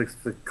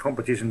the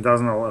competition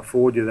doesn't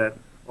afford you that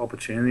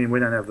opportunity, and we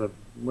don't have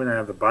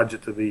the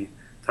budget to be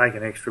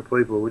taking extra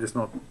people. We're just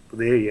not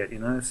there yet,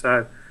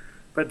 So,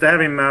 but to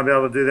have him be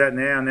able to do that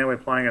now we're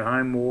playing at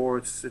home more,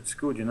 it's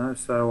good,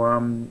 So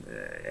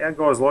our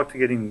guys like to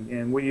get him,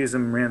 and we use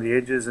him around the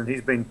edges, and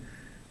he's been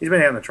out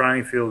in the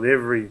training field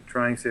every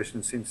training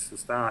session since the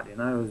start,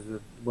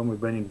 when we've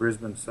been in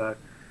Brisbane. So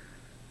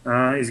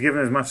he's given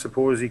as much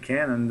support as he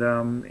can,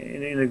 and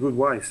in a good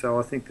way. So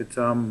I think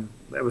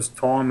that was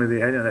time that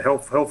he had, and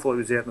helpful he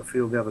was out in the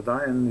field the other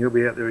day, and he'll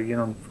be out there again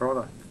on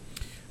Friday.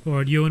 All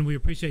right, Ewan, we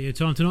appreciate your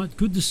time tonight.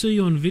 Good to see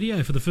you on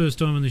video for the first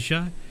time on the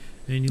show.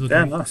 And you look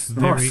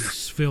very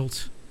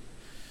svelte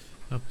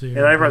up there.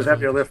 Yeah, everyone's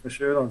happy I left my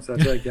shirt on, so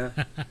it's okay.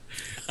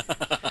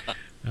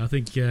 I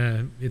think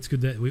it's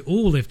good that we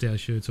all left our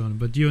shirts on.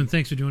 But Ewan,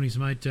 thanks for joining us,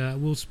 mate.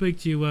 We'll speak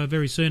to you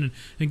very soon.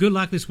 And good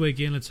luck this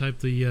weekend. Let's hope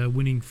the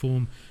winning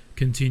form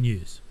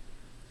continues.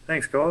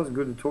 Thanks, guys.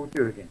 Good to talk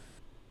to you again.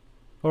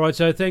 All right,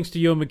 so thanks to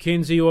Ewan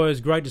McKenzie.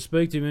 Always great to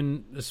speak to him,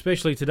 and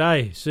especially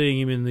today, seeing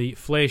him in the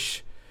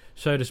flesh,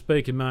 so to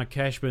speak, and Mark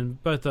Cashman.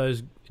 Both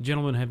those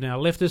gentlemen have now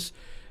left us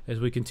as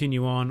we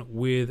continue on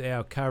with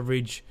our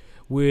coverage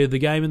with the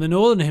game in the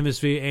Northern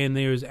Hemisphere, and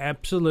there is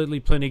absolutely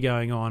plenty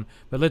going on.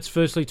 But let's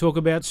firstly talk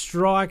about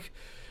strike.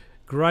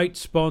 great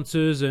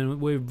sponsors, and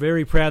we're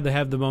very proud to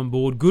have them on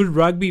board. Good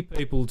rugby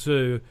people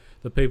too,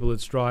 the people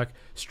at Strike.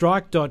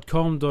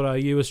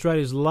 Strike.com.au,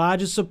 Australia's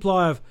largest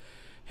supplier of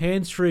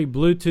hands-free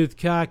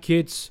Bluetooth car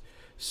kits,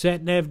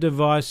 sat-nav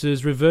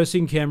devices,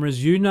 reversing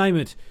cameras, you name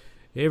it.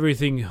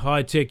 Everything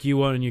high-tech you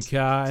want in your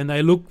car, and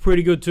they look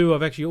pretty good too.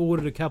 I've actually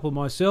ordered a couple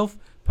myself,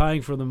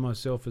 paying for them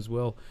myself as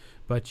well.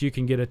 But you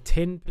can get a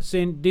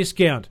 10%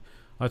 discount.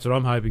 That's what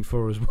I'm hoping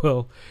for as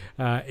well,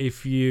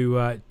 if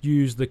you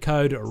use the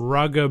code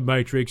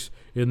RUGGERMATRIX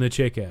in the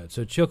checkout.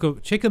 So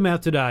check them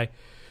out today,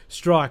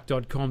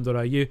 strike.com.au.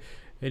 And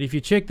if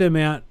you check them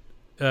out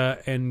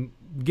and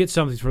get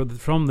something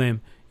from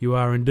them, you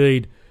are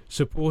indeed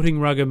supporting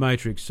Rugger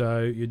Matrix.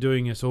 So you're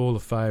doing us all a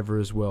favour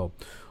as well.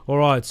 All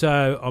right,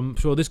 so I'm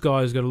sure this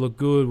guy's got to look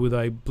good with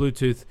a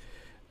Bluetooth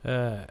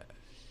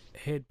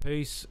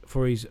headpiece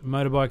for his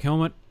motorbike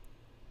helmet,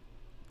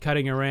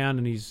 cutting around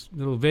in his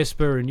little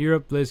Vespa in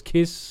Europe. Les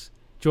Kiss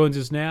joins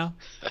us now.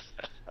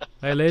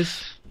 Hey,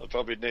 Les. I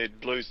probably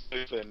need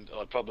Bluetooth, and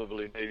I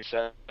probably need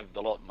sound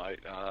a lot, mate.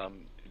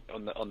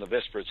 On the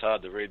Vespa, it's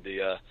hard to read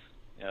the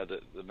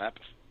map,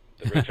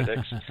 the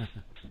Refidex.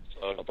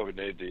 So I probably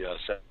need the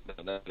sound.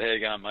 There you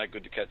go, mate.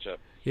 Good to catch up.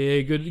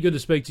 Yeah, good to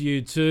speak to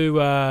you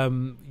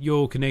too.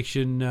 Your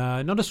connection,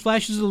 not as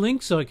flash as the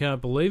Lynx, I can't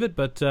believe it,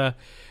 but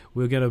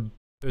we're going to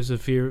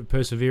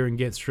persevere and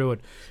get through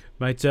it.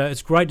 Mate,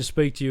 it's great to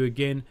speak to you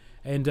again,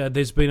 and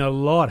there's been a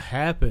lot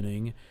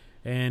happening,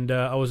 and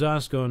I was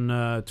asked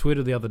on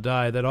Twitter the other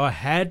day that I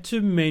had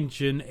to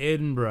mention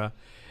Edinburgh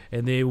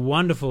and their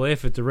wonderful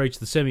effort to reach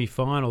the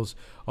semi-finals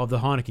of the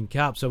Heineken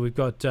Cup. So we've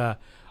got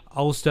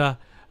Ulster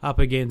up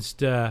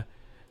against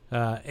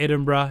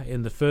Edinburgh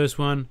in the first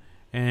one,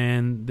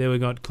 and then we've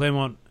got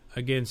Claremont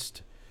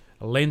against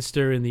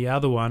Leinster in the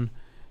other one.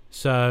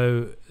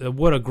 So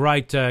what a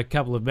great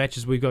couple of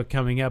matches we've got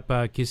coming up,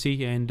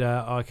 Kissy, and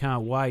I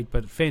can't wait.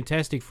 But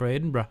fantastic for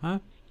Edinburgh, huh?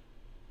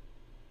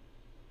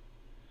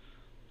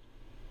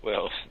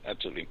 Well,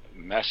 absolutely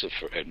massive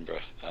for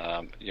Edinburgh.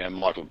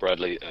 Michael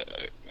Bradley,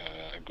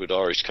 a good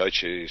Irish coach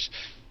who's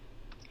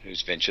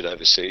ventured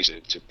overseas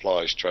to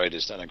ply his trade,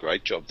 has done a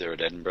great job there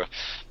at Edinburgh.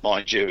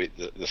 Mind you,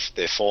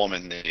 their form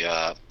in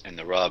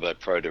the Rabo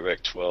Pro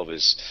Direct 12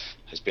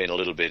 has been a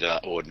little bit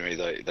ordinary.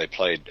 They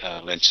played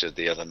Leinster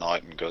the other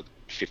night and got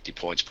 50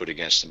 points put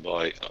against them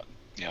by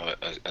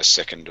a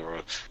second or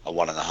a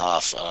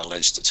 1.5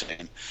 Leinster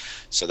team.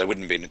 So they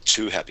wouldn't have been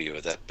too happy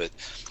with that. But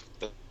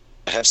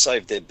they have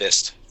saved their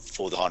best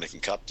for the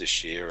Heineken Cup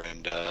this year,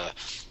 and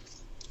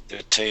they're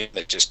a team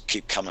that just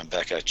keep coming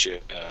back at you.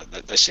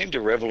 They seem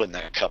to revel in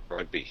that cup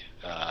rugby.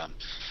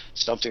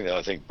 Something that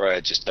I think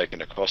Brad's just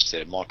taken across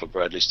there. Michael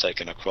Bradley's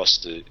taken across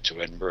to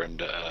Edinburgh,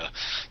 and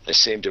they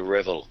seem to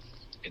revel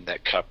in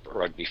that cup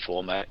rugby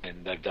format,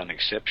 and they've done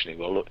exceptionally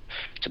well. Look,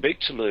 to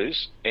beat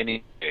Toulouse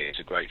anyway is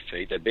a great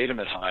feat. They beat them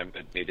at home,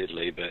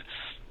 admittedly, but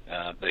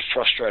they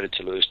frustrated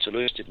Toulouse.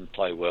 Toulouse didn't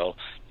play well,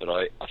 but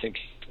I think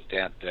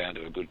down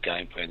to a good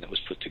game plan that was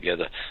put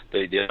together.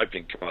 The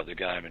opening try of the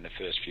game in the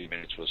first few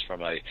minutes was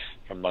from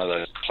one of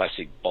those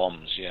classic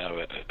bombs,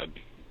 a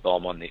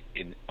bomb on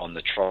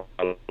the try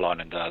line,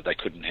 and they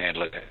couldn't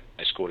handle it.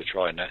 They scored a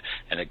try, and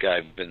it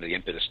gave them the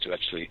impetus to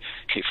actually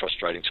keep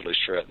frustrating Toulouse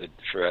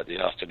throughout the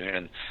afternoon,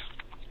 and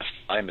a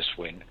famous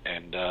win.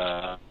 And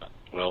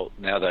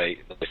now they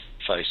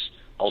face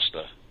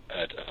Ulster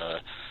at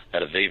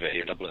Aviva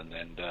here in Dublin,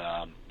 and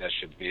that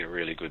should be a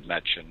really good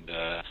match, and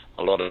a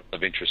lot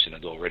of interest in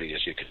it already,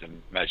 as you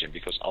can imagine,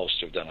 because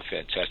Ulster have done a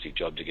fantastic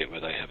job to get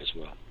where they have as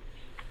well.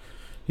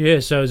 Yeah,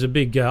 so there's a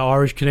big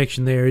Irish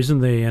connection there,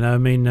 isn't there? And I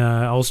mean,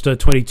 Ulster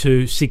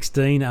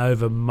 22-16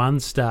 over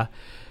Munster,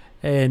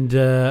 and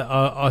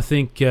I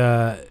think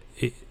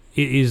it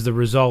is the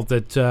result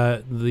that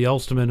the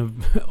Ulstermen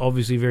are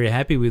obviously very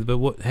happy with.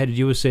 But how did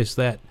you assess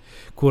that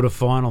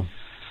quarter-final?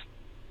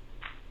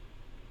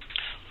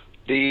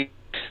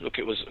 Look,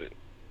 it was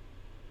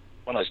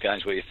one of those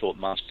games where you thought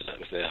Munster,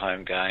 with their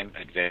home game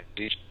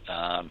advantage,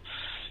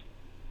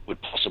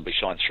 would possibly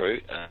shine through.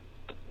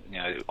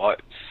 I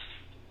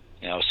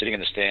was sitting in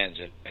the stands,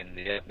 and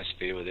the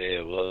atmosphere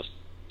there was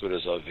good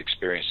as I've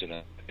experienced in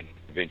an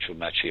eventual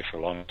match here for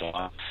a long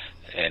time.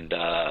 And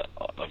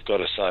I've got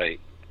to say,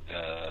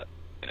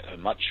 a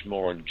much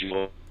more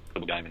enjoyable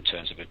game in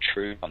terms of a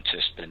true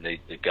contest than the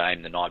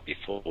game the night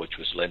before, which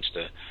was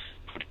Leinster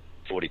put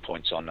 40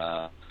 points on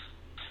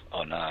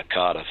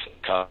Cardiff.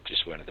 Cardiff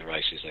just weren't at the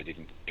races. They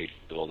didn't compete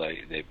at all.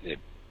 Their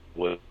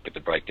work at the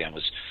breakdown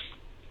was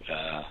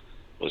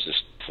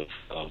just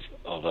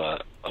of a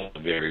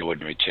very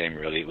ordinary team,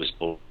 really. It was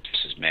all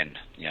versus men.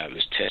 It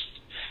was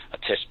a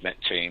test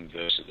team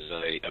versus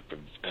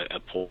a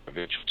poor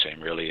provincial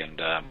team, really,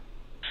 and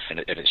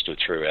it stood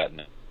throughout. And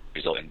the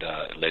result, and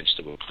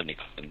Leinster were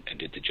clinical and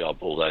did the job.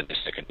 Although the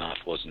second half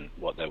wasn't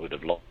what they would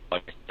have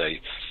liked,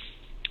 they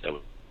were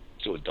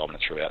sort of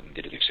dominant throughout and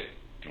did an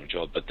exceptional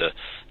job. But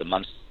the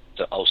Munster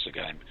Ulster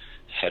game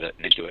had a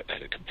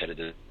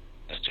competitive,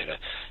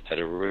 had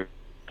a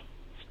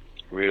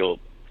real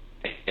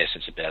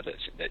essence about it,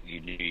 that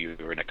you knew you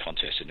were in a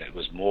contest, and it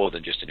was more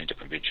than just an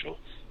interprovincial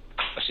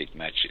classic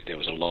match. There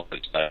was a lot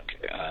at stake.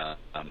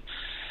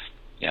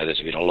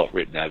 There's been a lot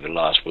written over the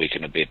last week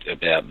and a bit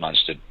about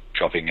Munster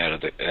dropping out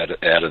of the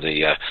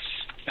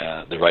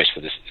race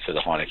for the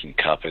Heineken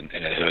Cup, and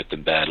it hurt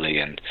them badly.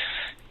 And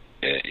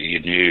you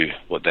knew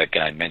what that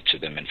game meant to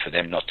them, and for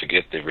them not to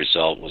get the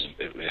result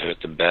it hurt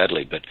them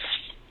badly. But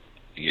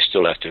you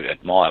still have to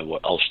admire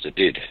what Ulster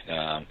did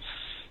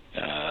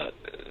to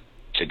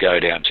go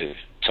down to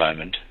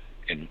Thomond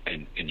in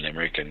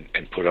Limerick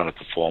and put on a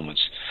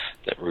performance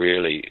that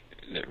really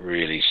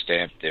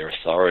stamped their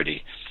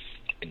authority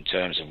in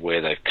terms of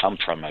where they've come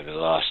from over the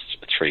last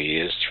 3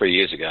 years. 3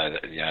 years ago,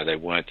 they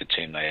weren't the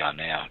team they are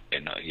now,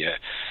 and you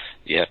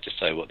have to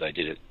say what they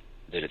did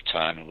at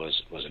Thomond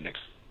was an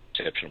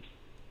exceptional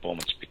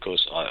performance,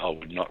 because I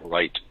would not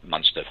rate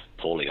Munster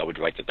poorly. I would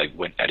rate that they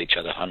went at each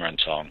other hammer and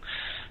tong.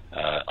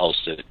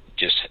 Ulster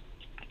just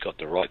got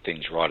the right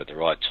things right at the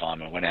right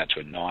time and went out to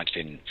a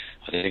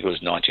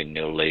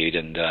 19-0 lead,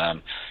 and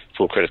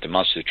full credit to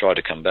Munster, who tried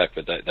to come back,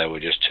 but they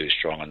were just too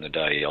strong on the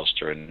day,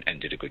 Ulster,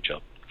 and did a good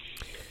job.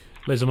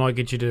 Les, I might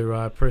get you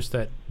to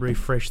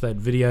refresh that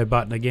video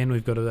button again.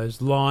 We've got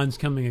those lines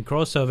coming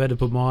across, so I've had to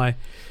put my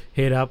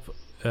head up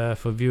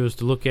for viewers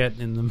to look at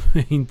in the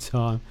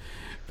meantime.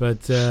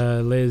 But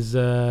Les,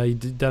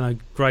 you've done a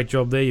great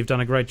job there.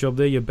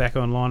 You're back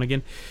online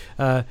again.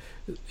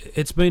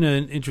 It's been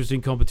an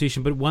interesting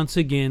competition, but once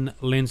again,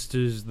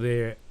 Leinster's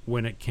there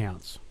when it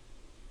counts.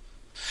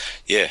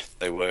 Yeah,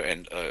 they were,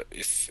 and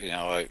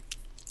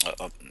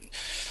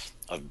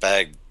I've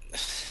bagged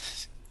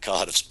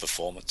Cardiff's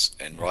performance,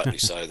 and rightly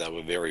so. They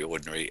were very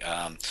ordinary,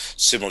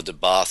 similar to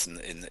Bath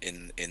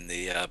in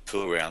the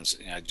pool rounds.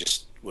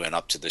 Just weren't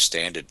up to the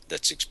standard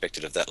that's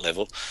expected of that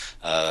level.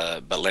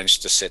 But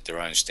Leinster set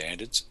their own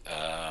standards.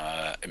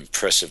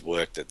 Impressive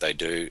work that they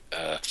do.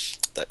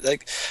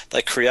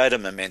 They create a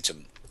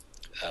momentum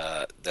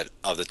that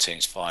other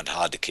teams find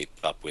hard to keep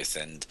up with,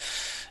 and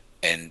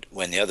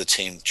when the other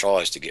team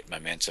tries to get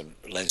momentum,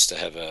 Leinster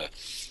have a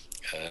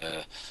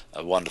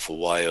wonderful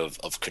way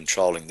of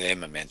controlling their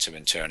momentum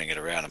and turning it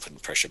around and putting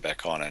pressure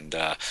back on. And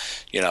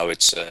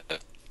it's a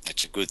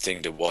good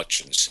thing to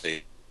watch and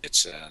see.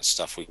 It's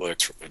stuff we work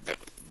through.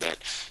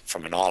 That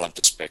from an Ireland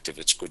perspective,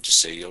 it's good to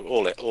see.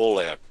 All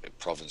our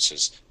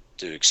provinces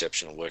do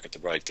exceptional work at the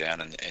breakdown,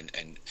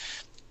 and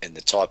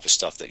the type of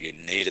stuff that you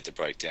need at the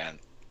breakdown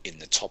in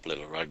the top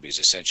level of rugby is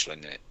essential.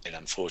 And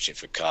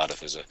unfortunately for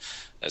Cardiff as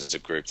a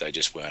group, they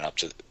just weren't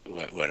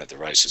at the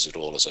races at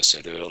all, as I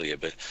said earlier.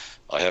 But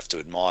I have to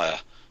admire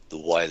the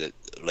way that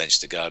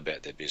Leinster go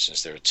about their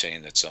business. They're a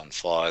team that's on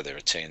fire. They're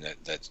a team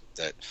that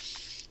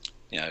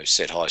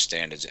set high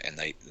standards, and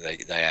they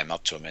aim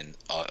up to them. And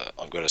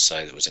I've got to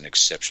say that was an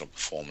exceptional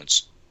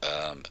performance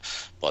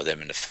by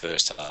them in the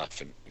first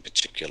half in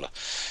particular.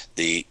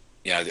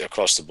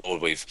 Across the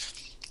board, we've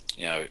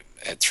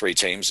had three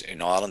teams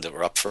in Ireland that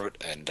were up for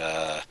it, and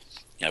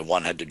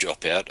one had to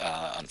drop out.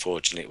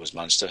 Unfortunately, it was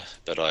Munster.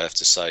 But I have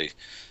to say,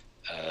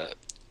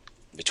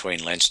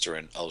 between Leinster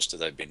and Ulster,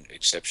 they've been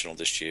exceptional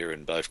this year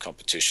in both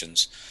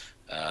competitions.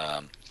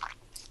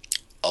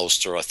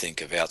 Ulster, I think,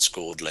 have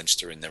outscored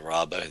Leinster in the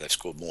Rabo. They've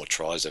scored more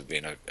tries. They've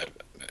been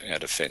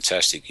had a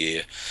fantastic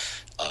year,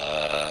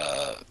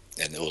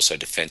 and also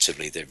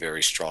defensively they're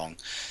very strong.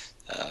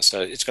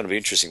 So it's going to be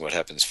interesting what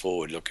happens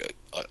forward. Look,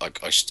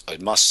 I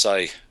must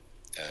say,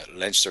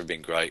 Leinster have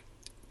been great,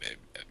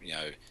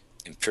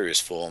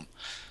 imperious form.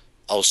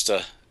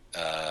 Ulster,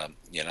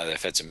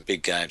 they've had some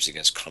big games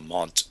against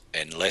Clermont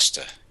and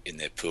Leicester in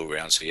their pool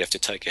round, so you have to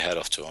take your hat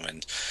off to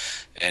them.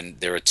 And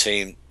they're a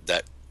team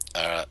that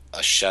are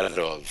a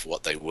shadow of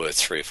what they were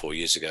 3 or 4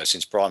 years ago.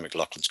 Since Brian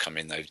McLaughlin's come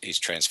in, he's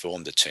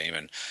transformed the team,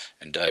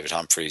 and David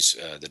Humphreys,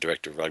 the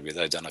director of rugby,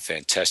 they've done a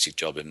fantastic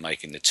job in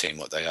making the team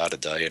what they are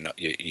today. And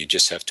you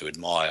just have to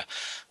admire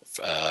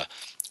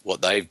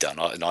what they've done,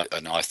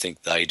 and I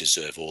think they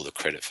deserve all the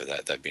credit for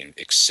that. They've been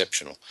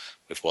exceptional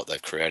with what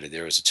they've created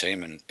there as a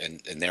team, and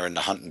they're in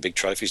the hunt and big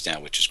trophies now,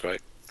 which is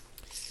great.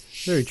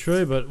 Very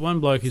true, but one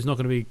bloke who's not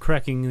going to be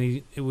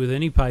cracking with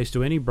any pace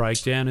to any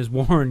breakdown is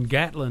Warren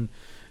Gatlin.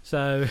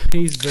 So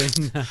he's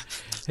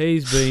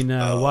been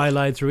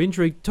waylaid through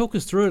injury. Talk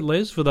us through it,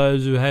 Les, for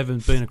those who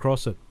haven't been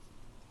across it.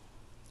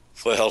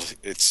 Well,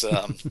 it's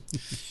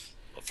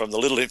from the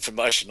little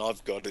information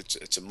I've got,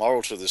 it's a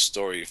moral to the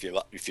story.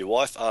 If your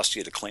wife asks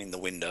you to clean the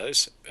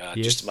windows, yes,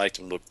 just to make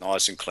them look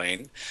nice and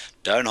clean,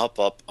 don't hop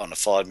up on a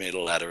 5-metre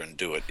ladder and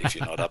do it if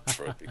you're not up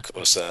for it,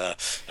 because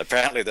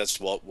apparently that's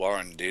what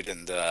Warren did,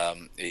 and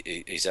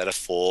he's had a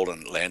fall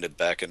and landed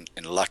back, and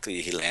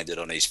luckily he landed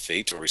on his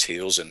feet or his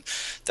heels, and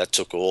that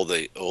took all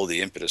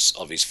the impetus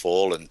of his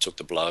fall and took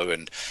the blow.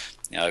 And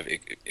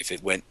if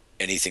it went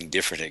anything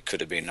different, it could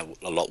have been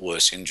a lot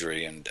worse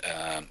injury, and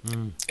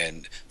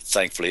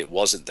thankfully it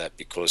wasn't that,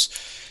 because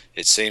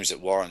it seems that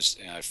Warren's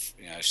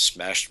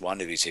smashed one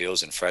of his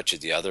heels and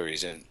fractured the other.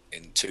 He's in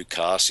 2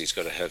 casts. He's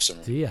got to have some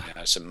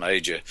some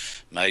major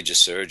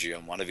surgery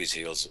on one of his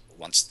heels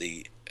once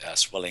the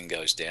swelling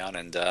goes down,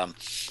 and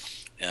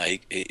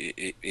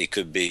he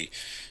could be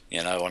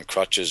on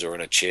crutches or in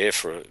a chair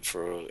for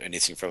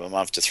anything from a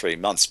month to 3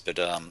 months. But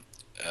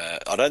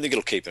I don't think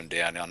it'll keep him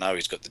down. I know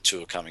he's got the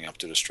tour coming up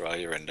to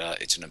Australia, and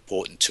it's an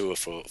important tour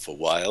for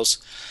Wales.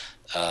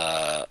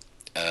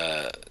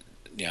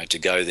 To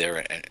go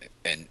there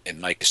and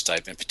make a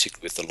statement,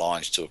 particularly with the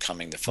Lions tour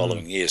coming the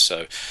following year.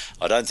 So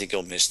I don't think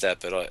he'll miss that,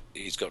 but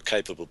he's got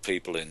capable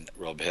people in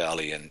Rob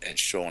Howley and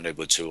Sean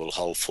Edwards who will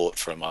hold fort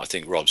for him. I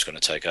think Rob's going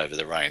to take over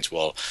the reins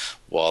while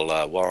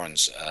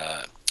Warren's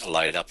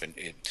laid up in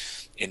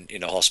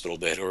a hospital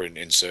bed or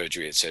in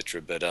surgery,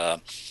 etc. But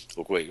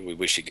look, we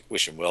wish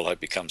him well.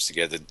 Hope he comes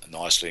together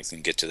nicely and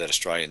can get to that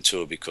Australian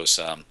tour, because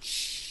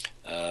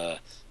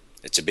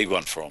it's a big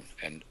one for him,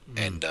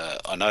 and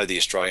I know the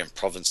Australian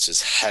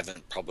provinces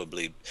haven't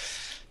probably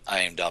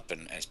aimed up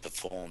and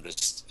performed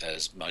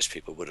as most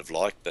people would have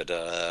liked, but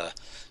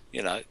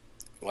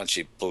once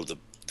you pull the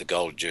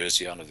gold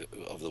jersey on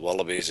of the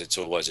Wallabies, it's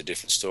always a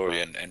different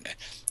story, and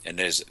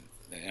there's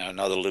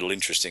another little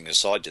interesting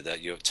aside to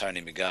that. You have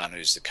Tony McGahn,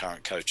 who's the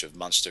current coach of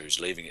Munster, who's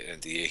leaving at the end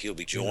of the year. He'll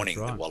be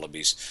joining the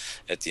Wallabies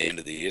at the end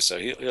of the year, so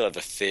he'll have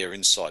a fair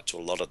insight to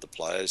a lot of the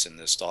players and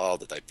the style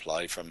that they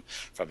play from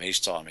his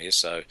time here.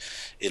 So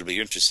it'll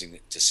be interesting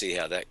to see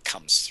how that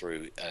comes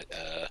through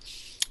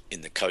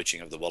in the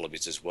coaching of the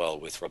Wallabies as well,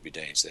 with Robbie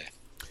Deans there.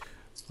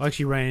 I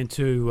actually ran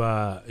into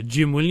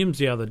Jim Williams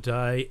the other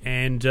day,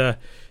 and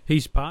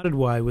he's parted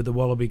way with the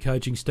Wallaby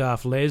coaching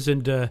staff, Les,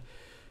 and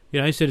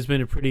he said it's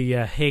been a pretty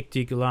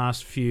hectic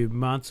last few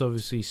months,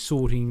 obviously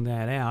sorting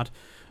that out.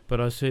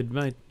 But I said,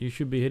 mate, you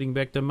should be heading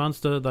back to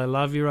Munster. They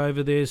love you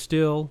over there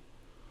still.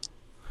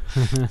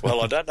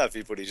 Well, I don't know if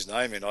he put his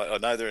name in. I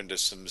know they're into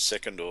some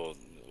second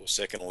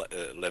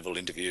level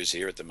interviews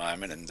here at the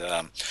moment,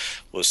 and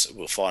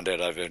we'll find out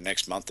over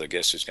next month, I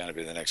guess, who's going to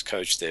be the next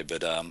coach there.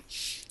 But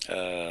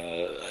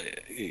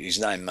his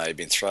name may have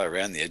been thrown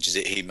around the edges.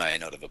 He may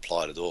not have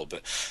applied at all,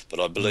 but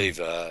I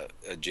believe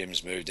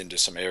Jim's moved into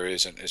some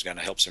areas and is going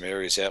to help some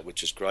areas out,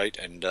 which is great.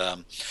 And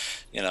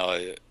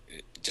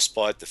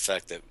despite the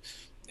fact that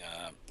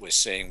we're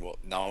seeing what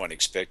no one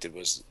expected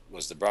was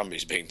the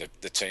Brumbies being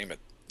the team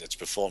that's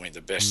performing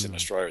the best in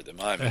Australia at the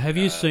moment. Have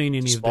you seen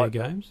any of their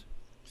games?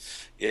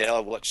 Yeah,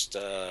 I watched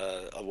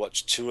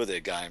two of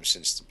their games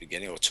since the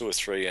beginning, or two or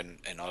three, and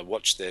I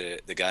watched the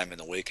game in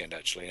the weekend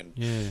actually,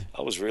 and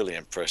I was really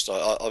impressed.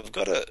 I've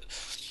got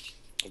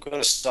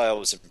to say I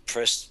was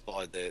impressed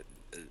by their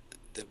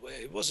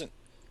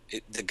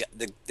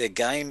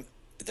game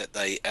that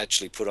they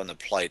actually put on the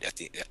plate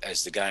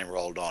as the game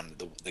rolled on.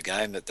 The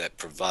game that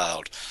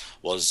prevailed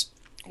was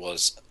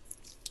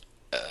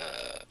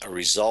a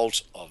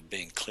result of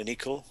being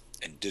clinical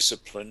and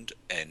disciplined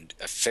and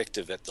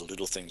effective at the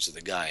little things of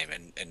the game.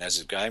 And as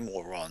the game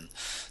wore on,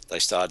 they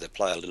started to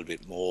play a little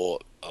bit more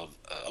of,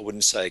 I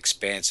wouldn't say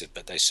expansive,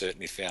 but they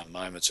certainly found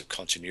moments of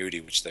continuity,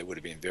 which they would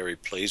have been very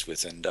pleased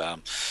with. And,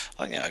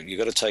 you've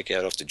got to take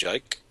out off to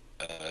Jake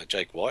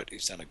White.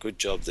 He's done a good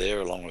job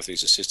there along with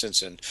his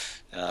assistants. And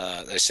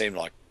they seem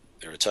like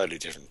they're a totally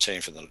different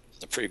team from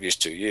the previous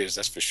 2 years,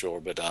 that's for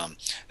sure. But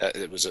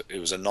it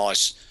was a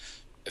nice,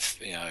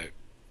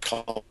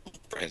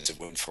 comprehensive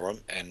win for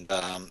them. And,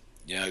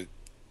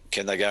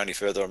 can they go any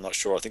further? I'm not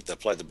sure. I think they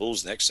play the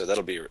Bulls next, so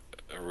that'll be a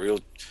real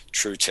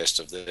true test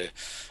of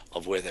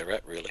where they're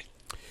at, really.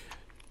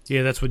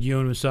 Yeah, that's what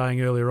Ewan was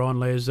saying earlier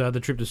on, Les. The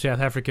trip to South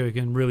Africa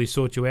can really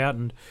sort you out,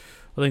 and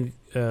I think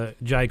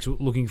Jake's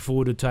looking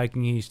forward to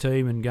taking his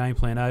team and game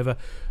plan over.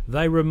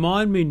 They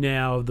remind me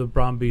now of the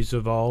Brumbies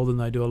of old, and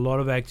they do a lot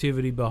of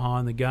activity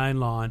behind the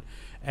gain line,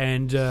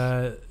 and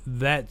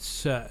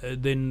that's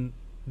then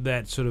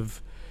that sort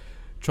of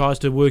tries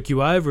to work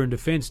you over in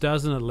defence,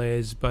 doesn't it,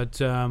 Les? But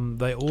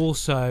they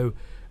also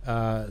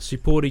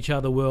support each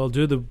other well,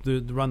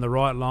 run the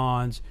right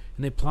lines,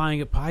 and they're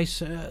playing at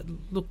pace.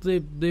 Look,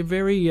 they're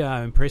very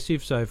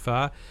impressive so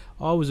far.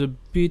 I was a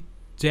bit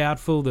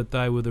doubtful that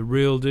they were the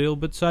real deal,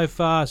 but so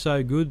far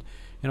so good.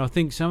 And I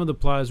think some of the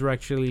players are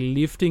actually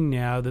lifting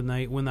now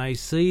when they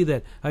see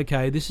that,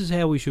 okay, this is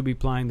how we should be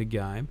playing the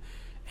game,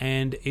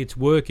 and it's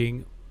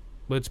working.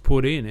 Let's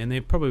put in. And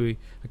they're probably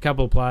a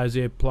couple of players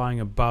there playing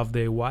above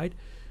their weight.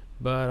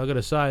 But I've got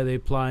to say, they're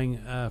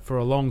playing for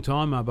a long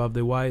time above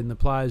their weight, and the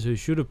players who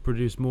should have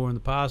produced more in the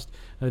past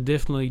are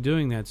definitely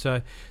doing that.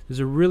 So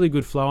there's a really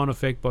good flow-on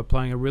effect by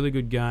playing a really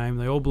good game.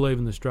 They all believe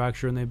in the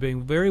structure, and they're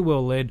being very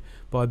well led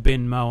by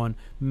Ben Moen.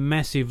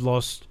 Massive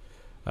loss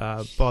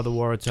by the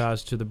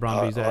Waratahs to the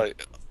Brumbies.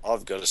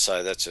 I've got to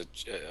say that's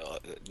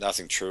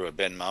nothing true of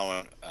Ben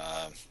Moen.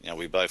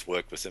 We both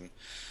worked with him.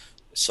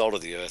 Salt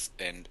of the earth,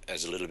 and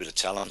has a little bit of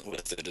talent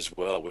with it as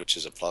well, which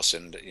is a plus.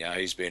 And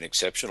he's been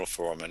exceptional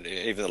for him. And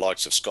even the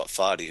likes of Scott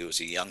Fardy, who was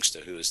a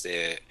youngster who was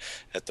there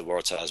at the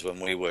Waratahs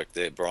when we worked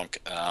there, Bronk.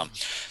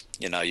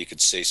 You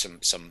could see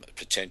some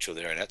potential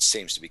there, and that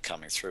seems to be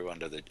coming through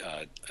under the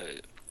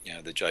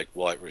Jake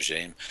White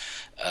regime.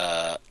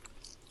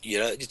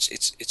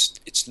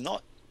 It's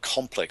not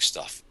complex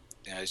stuff.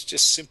 It's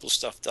just simple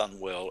stuff done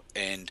well.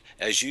 And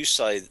as you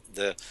say,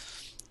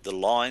 the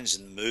lines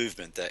and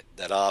movement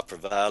that are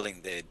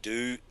prevailing there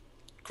do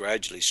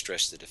gradually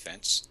stress the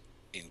defence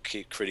in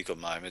critical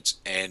moments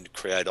and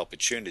create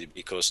opportunity,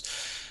 because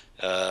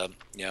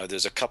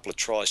There's a couple of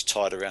tries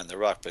tied around the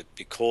ruck, but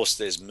because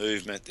there's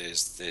movement,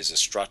 there's a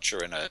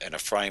structure and a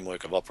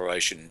framework of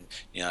operation.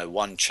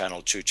 One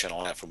channel, two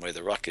channel out from where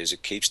the ruck is,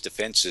 it keeps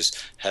defences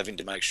having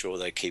to make sure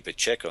they keep a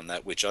check on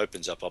that, which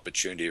opens up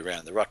opportunity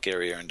around the ruck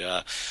area. And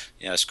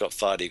Scott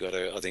Fardy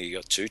I think he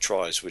got 2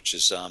 tries, which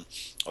is I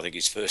think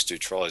his first 2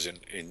 tries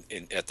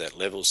in at that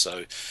level.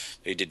 So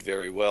he did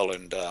very well,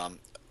 and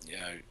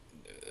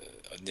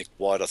Nick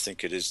White, I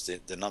think it is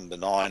the number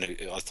 9.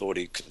 I thought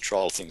he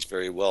controlled things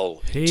very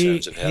well in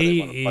terms of how they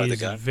want to play the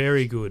game. He is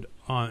very good.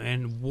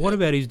 And what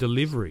about his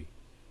delivery?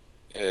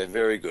 Yeah,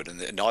 very good.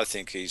 And I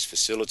think he's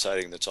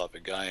facilitating the type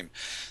of game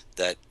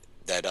that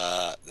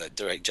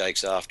Derek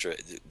Jake's after.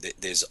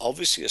 There's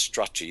obviously a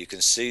structure. You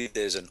can see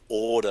there's an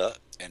order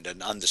and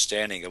an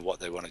understanding of what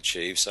they want to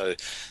achieve. So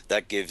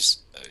that gives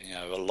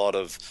a lot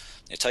of.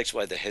 It takes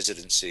away the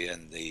hesitancy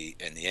and the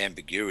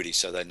ambiguity,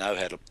 so they know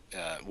how to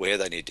where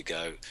they need to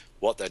go,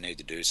 what they need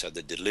to do. So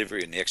the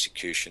delivery and the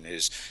execution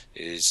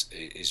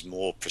is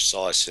more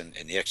precise, and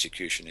the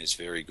execution is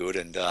very good.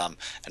 And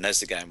as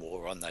the game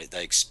wore on,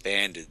 they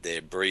expanded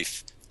their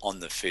brief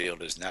on the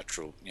field as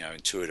natural,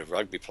 intuitive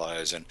rugby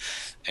players, and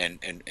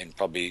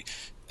probably.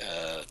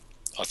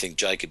 I think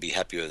Jake would be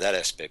happy with that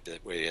aspect,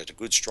 that where he had a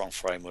good, strong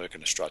framework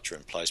and a structure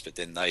in place, but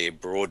then they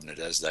broadened it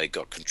as they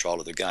got control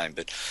of the game.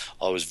 But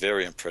I was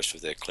very impressed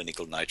with their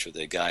clinical nature of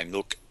their game.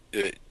 Look,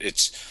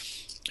 it's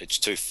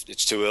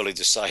too early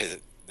to say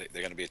that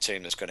they're going to be a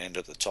team that's going to end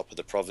at the top of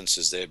the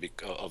provinces there,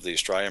 of the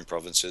Australian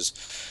provinces,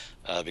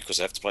 because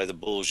they have to play the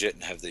Bulls yet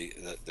and have the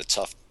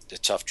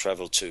tough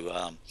travel to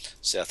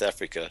South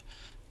Africa.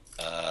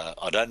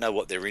 I don't know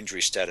what their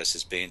injury status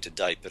has been to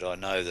date, but I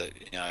know that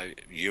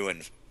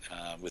Ewan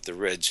with the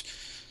Reds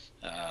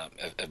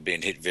have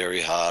been hit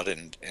very hard,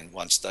 and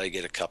once they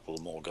get a couple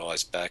more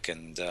guys back,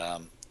 and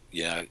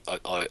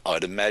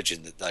I'd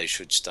imagine that they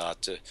should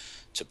start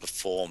to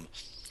perform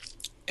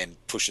and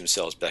push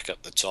themselves back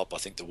up the top. I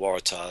think the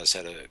Waratahs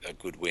had a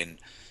good win.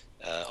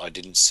 I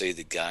didn't see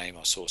the game.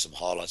 I saw some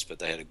highlights, but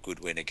they had a good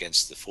win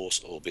against the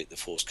Force, albeit the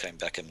Force came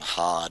back and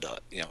hard.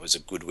 It was a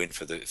good win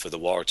for the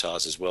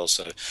Waratahs as well.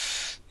 So,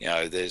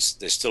 there's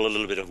still a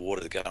little bit of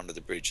water to go under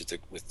the bridge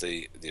with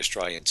the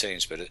Australian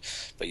teams,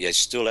 but you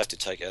still have to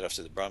take out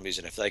after the Brumbies,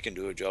 and if they can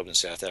do a job in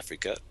South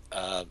Africa,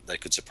 they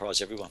could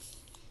surprise everyone.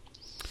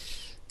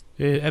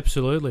 Yeah,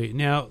 absolutely.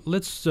 Now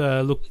let's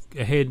look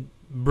ahead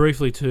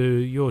briefly to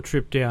your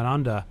trip down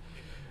under.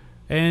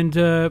 And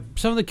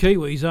some of the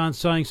Kiwis aren't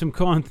saying some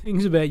kind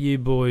things about you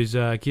boys,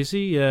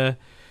 Kissy,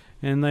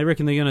 and they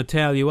reckon they're going to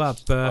towel you up.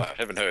 I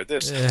haven't heard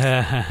this.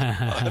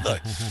 Well,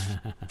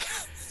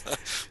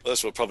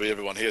 that's what probably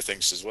everyone here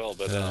thinks as well.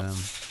 But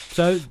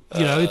so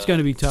it's going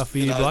to be tough for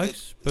you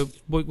blokes. But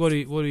what are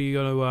you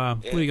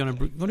going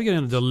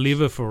to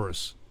deliver for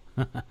us?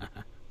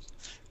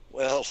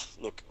 Well,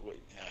 look.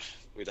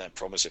 We don't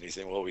promise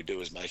anything. All we do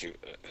is make a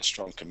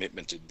strong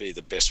commitment to be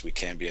the best we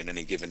can be on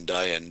any given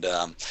day. And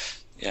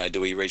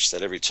do we reach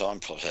that every time?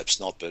 Perhaps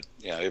not. But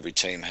every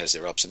team has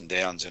their ups and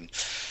downs, and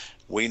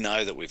we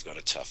know that we've got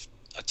a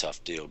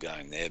tough deal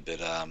going there.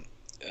 But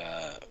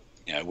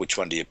which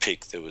one do you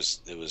pick? There was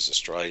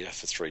Australia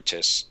for 3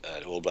 tests,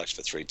 All Blacks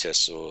for 3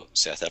 tests, or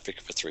South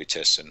Africa for 3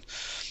 tests, and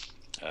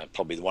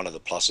probably one of the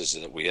pluses is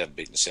that we have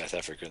beaten South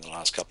Africa in the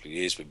last couple of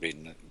years. We've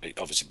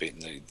obviously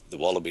beaten the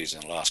Wallabies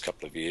in the last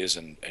couple of years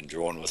and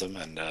drawn with them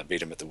and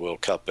beat them at the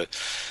World Cup. But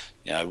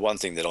one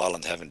thing that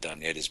Ireland haven't done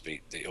yet is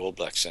beat the All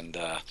Blacks, and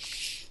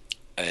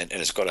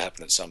it's got to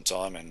happen at some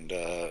time. And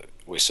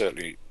we're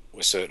certainly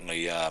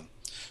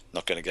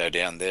not going to go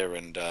down there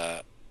and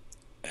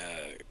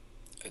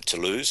to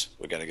lose.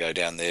 We're going to go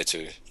down there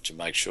to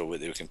make sure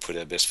that we can put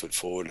our best foot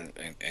forward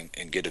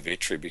and get a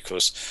victory,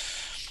 because.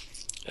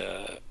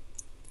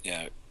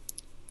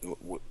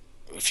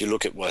 If you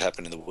look at what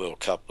happened in the World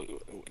Cup,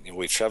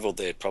 we've travelled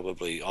there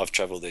I've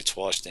travelled there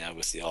twice now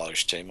with the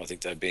Irish team. I think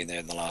they've been there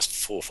in the last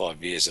 4 or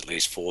 5 years, at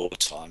least 4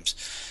 times.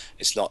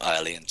 It's not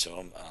alien to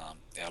them.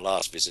 Our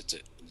last visit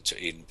to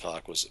Eden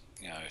Park was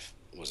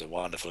a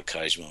wonderful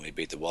occasion when we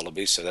beat the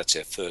Wallabies. So that's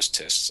our first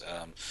test.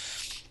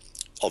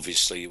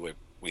 Obviously,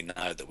 we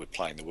know that we're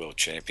playing the world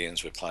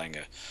champions. We're playing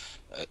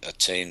a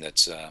team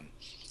that's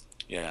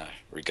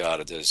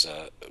regarded as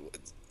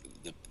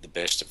the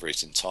best of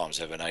recent times,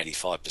 have an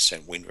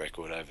 85% win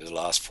record over the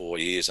last 4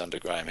 years under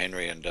Graham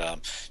Henry, and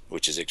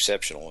which is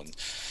exceptional.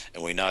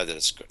 And we know that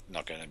it's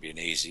not going to be an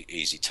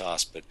easy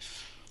task, but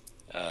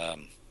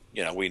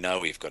we know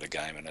we've got a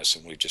game in us,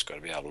 and we've just got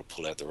to be able to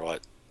pull out the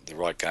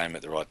right game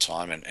at the right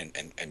time,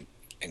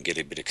 and get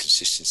a bit of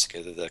consistency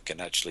together that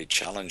can actually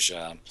challenge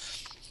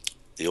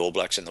the All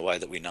Blacks in the way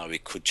that we know we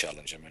could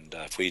challenge them. And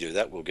if we do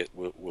that,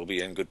 we'll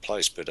be in a good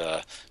place.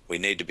 But we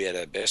need to be at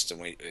our best,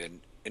 and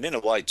in a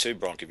way too,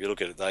 Bronk, if you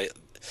look at it,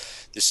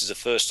 this is the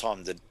first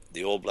time that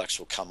the All Blacks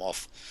will come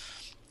off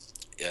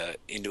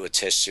into a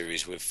test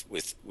series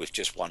with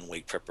just 1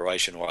 week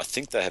preparation, or I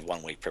think they have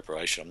 1 week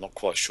preparation. I'm not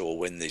quite sure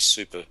when the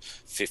Super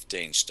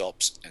 15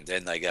 stops, and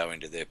then they go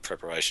into their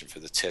preparation for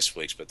the test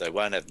weeks, but they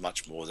won't have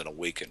much more than a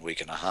week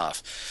and a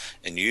half.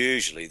 And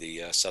usually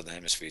the Southern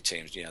Hemisphere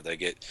teams, they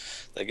get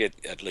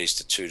at least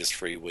a 2 to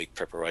 3 week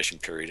preparation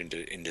period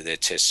into their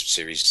test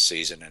series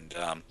season,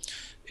 and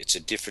it's a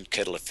different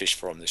kettle of fish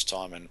for them this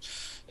time, and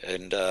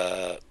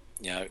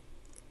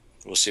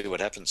we'll see what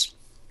happens.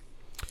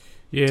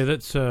 Yeah,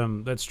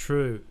 that's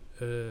true.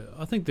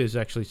 I think there's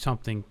actually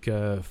something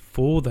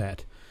for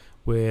that,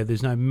 where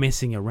there's no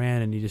messing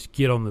around and you just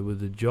get on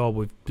with the job.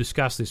 We've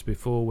discussed this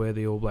before, where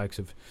the All Blacks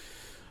have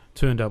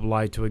turned up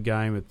late to a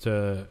game at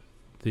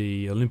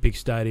the Olympic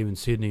Stadium in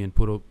Sydney and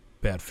put up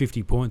about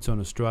 50 points on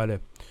Australia,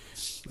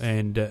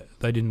 and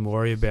they didn't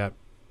worry about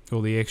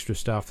all the extra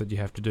stuff that you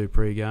have to do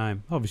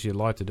pre-game. Obviously, you'd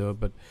like to do it,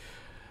 but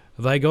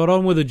they got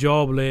on with the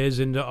job, Les,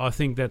 and I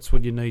think that's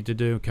what you need to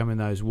do come in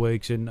those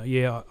weeks. And,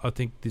 yeah, I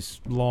think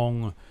this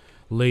long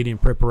lead-in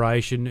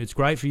preparation, it's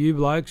great for you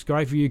blokes,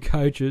 great for you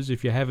coaches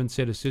if you haven't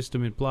set a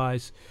system in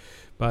place.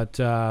 But,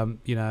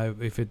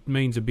 if it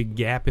means a big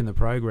gap in the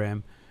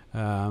program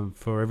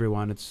for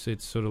everyone, it's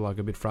sort of like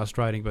a bit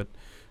frustrating. But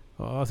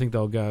I think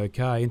they'll go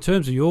okay. In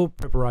terms of your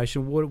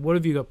preparation, what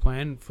have you got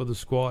planned for the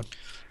squad?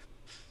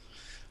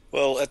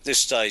 Well, at this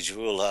stage,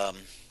 we'll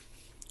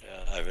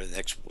over the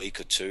next week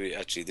or two.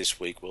 Actually, this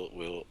week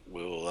we'll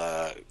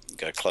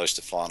go close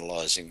to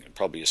finalising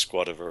probably a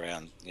squad of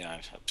around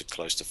up to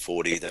close to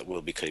 40 that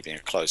we'll be keeping a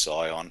close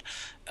eye on,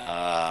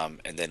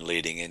 and then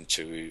leading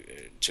into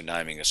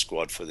naming a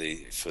squad for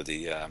the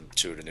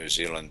tour to New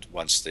Zealand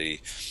once the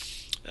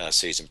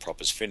season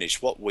proper's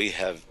finished. What we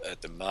have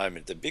at the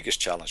moment, the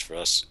biggest challenge for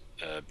us,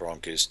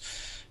 Bronk, is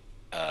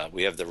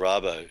we have the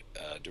Rabo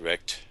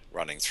Direct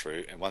running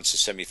through, and once the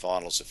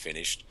semi-finals are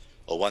finished,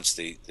 or once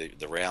the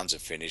rounds are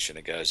finished and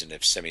it goes into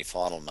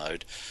semi-final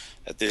mode,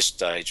 at this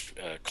stage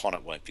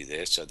Connacht won't be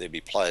there, so there'll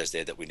be players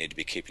there that we need to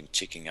be keeping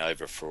ticking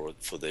over for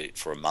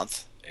a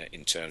month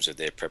in terms of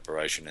their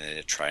preparation and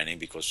their training,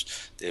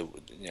 because in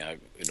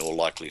all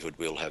likelihood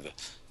we'll have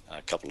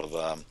a couple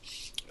of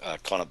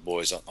Connacht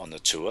boys on the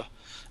tour.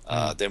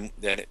 Then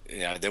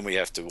we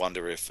have to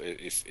wonder if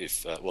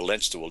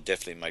Leinster will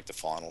definitely make the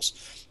finals.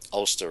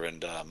 Ulster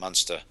and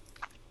Munster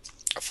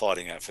are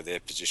fighting out for their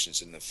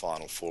positions in the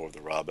final four of the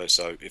Rabo.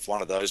 So if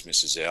one of those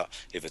misses out,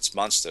 if it's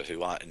Munster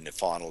who aren't in the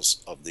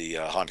finals of the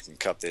Heineken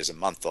Cup, there's a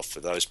month off for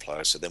those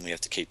players. So then we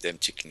have to keep them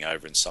ticking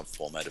over in some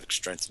format of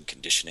strength and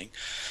conditioning.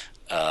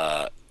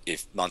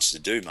 If Munster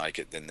do make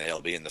it, then they'll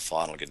be in the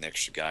final, get an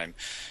extra game.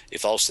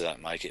 If Ulster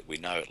don't make it, we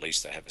know at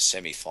least they have a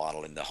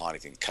semi-final in the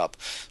Heineken Cup.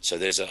 So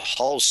there's a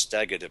whole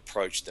staggered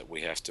approach that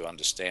we have to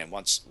understand.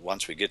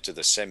 Once we get to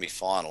the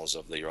semi-finals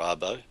of the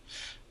Rabo,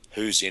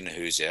 who's in,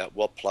 who's out,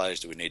 what players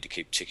do we need to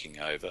keep ticking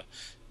over,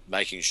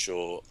 making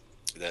sure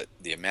that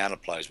the amount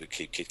of players we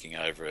keep kicking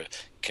over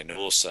can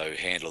also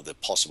handle the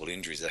possible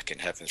injuries that can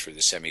happen through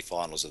the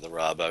semi-finals of the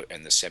Rabo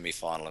and the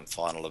semi-final and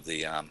final of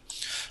the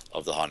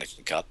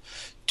Heineken Cup.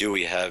 Do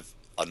we have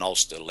an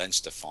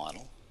Ulster-Leinster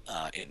final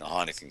in the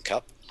Heineken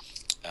Cup?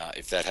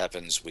 If that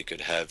happens, we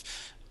could have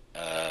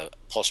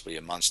possibly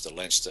a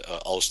Munster-Leinster,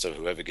 Ulster,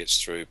 whoever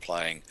gets through,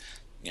 playing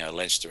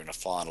Leinster in a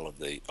final of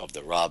the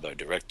Rabo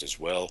Direct as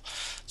well.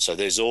 So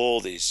there's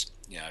all these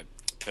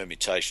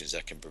permutations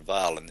that can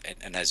prevail,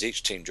 and as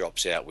each team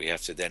drops out, we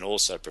have to then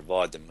also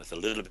provide them with a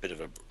little bit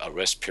of a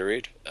rest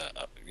period,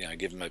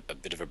 give them a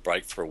bit of a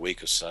break for a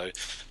week or so,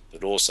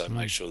 but also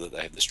make sure that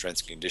they have the strength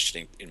and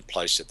conditioning in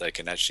place that they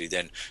can actually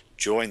then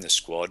join the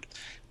squad.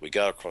 We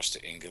go across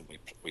to England,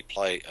 we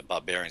play a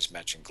Barbarians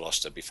match in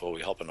Gloucester before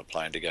we hop on a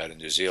plane to go to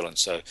New Zealand.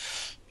 So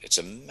it's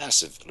a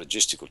massive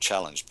logistical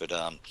challenge, but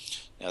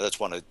that's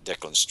one of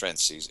Declan's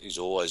strengths. He's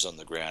always on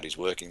the ground. He's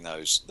working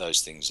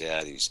those things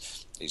out.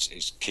 He's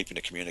keeping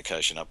the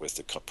communication up with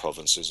the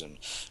provinces and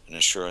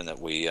ensuring that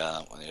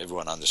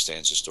everyone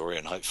understands the story.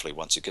 And hopefully,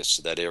 once it gets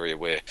to that area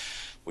where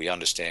we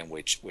understand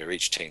where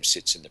each team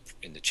sits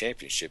in the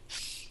championship,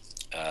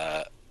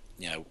 our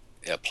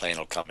plan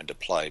will come into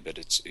play. But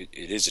it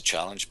is a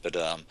challenge. But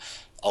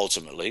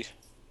ultimately,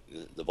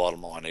 the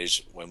bottom line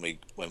is when we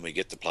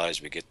get the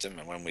players, we get them,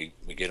 and when we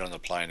get on the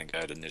plane and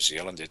go to New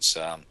Zealand, it's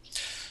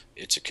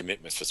a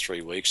commitment for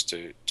 3 weeks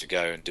to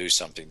go and do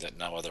something that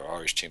no other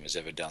Irish team has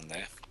ever done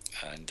there.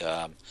 And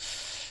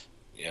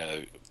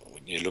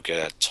when you look at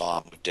our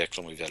time with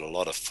Declan, we've had a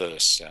lot of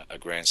firsts. A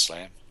Grand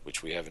Slam,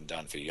 which we haven't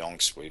done for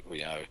Yonks.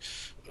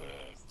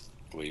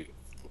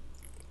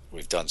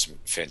 We've done some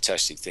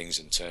fantastic things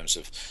in terms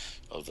of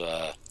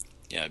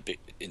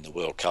in the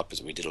World Cup,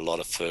 as we did a lot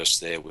of firsts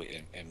there,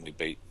 and we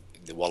beat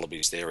the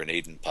Wallabies there in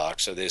Eden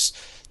Park. So there's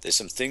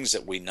some things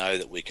that we know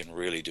that we can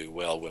really do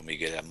well when we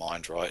get our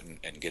mind right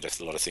and get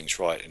a lot of things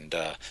right. And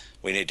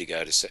we need to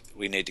go to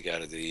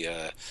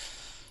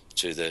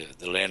the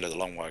land of the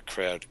long white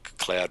cloud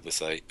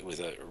with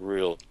a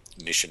real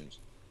mission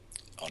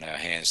on our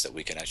hands that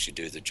we can actually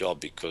do the job,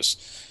 because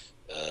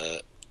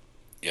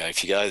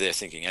if you go there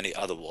thinking any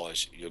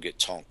otherwise, you'll get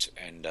tonked.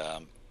 And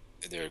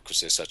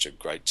because they're such a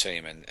great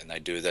team, and they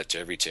do that to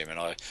every team. And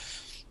I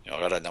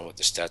don't know what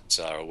the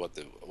stats are or what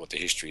the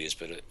history is,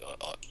 but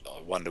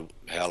I wonder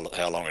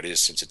how long it is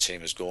since a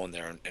team has gone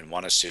there and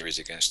won a series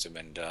against them.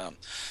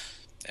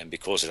 And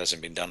because it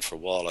hasn't been done for a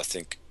while, I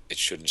think it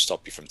shouldn't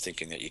stop you from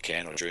thinking that you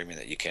can or dreaming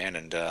that you can.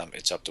 And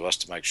it's up to us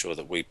to make sure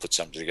that we put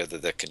something together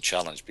that can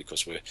challenge,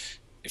 because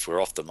if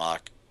we're off the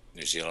mark,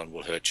 New Zealand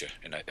will hurt you,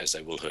 as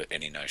they will hurt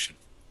any nation.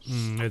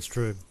 That's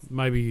true.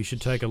 Maybe you should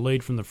take a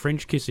lead from the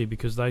French, Kissy,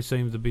 because they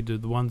seem to be the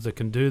ones that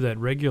can do that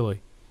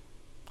regularly.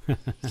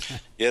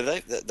 Yeah,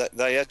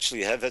 they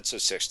actually have had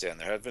success down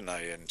there, haven't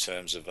they? In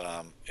terms of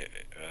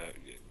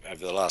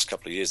over the last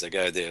couple of years, they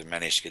go there and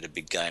manage to get a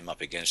big game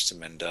up against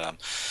them, and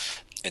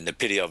the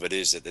pity of it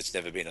is that there's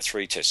never been a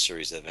 3-test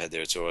series they've had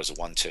there. It's always a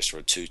 1-test or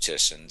a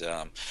 2-test, and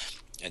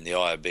the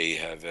IRB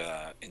have,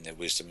 in their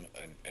wisdom,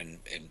 and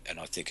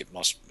I think it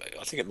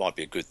might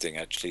be a good thing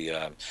actually.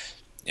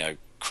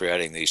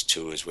 Creating these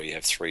tours where you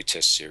have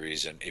 3-test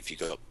series, and if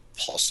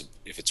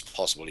it's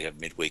possible, you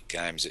have midweek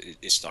games.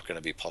 It's not going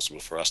to be possible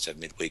for us to have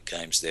midweek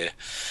games there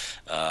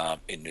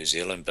in New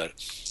Zealand, but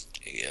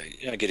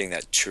getting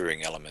that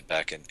touring element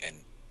back and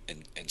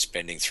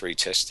spending 3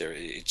 tests there,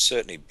 it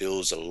certainly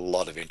builds a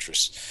lot of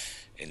interest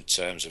in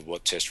terms of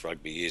what Test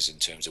rugby is, in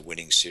terms of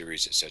winning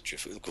series, etc.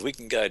 If we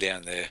can go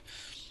down there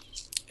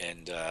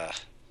and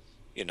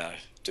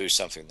do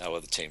something no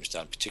other team's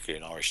done,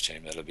 particularly an Irish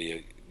team, that'll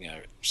be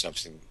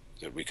something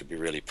that we could be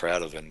really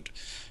proud of. And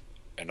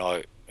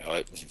I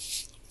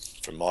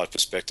from my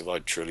perspective, I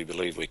truly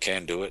believe we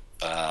can do it,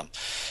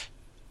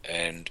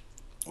 and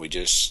we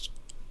just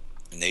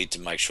need to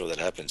make sure that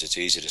happens. It's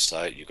easy to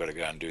say it. You've got to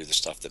go and do the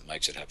stuff that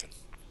makes it happen.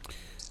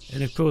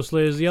 And of course,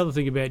 Les, the other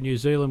thing about New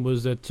Zealand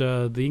was that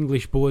the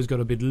English boys got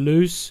a bit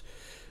loose,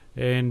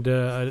 and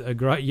a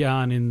great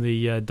yarn in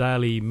the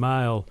Daily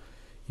Mail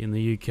in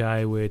the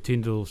UK where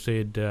Tyndall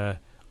said,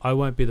 I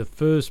won't be the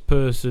first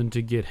person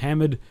to get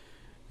hammered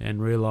and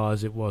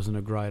realise it wasn't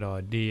a great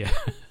idea.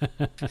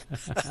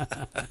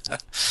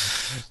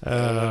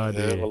 Well,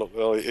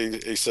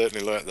 he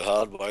certainly learnt the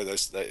hard way.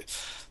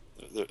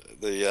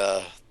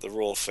 The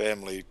royal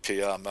family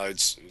PR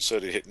modes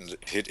sort of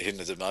hit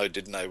into the mode,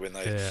 didn't they, when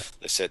they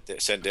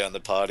sent down the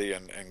party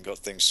and got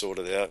things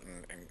sorted out,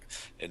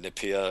 and the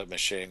PR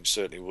machine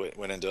certainly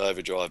went into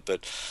overdrive.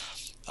 But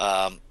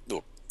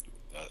look,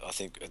 I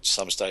think at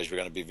some stage we're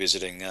going to be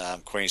visiting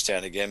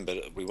Queenstown again,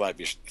 but we won't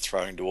be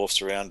throwing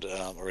dwarfs around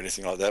or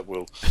anything like that.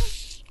 We'll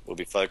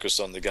be focused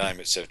on the game,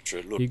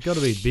 etc. Look, you've got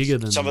to be bigger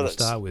than them to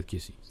start with,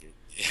 Kissy.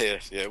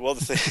 Yeah. Well,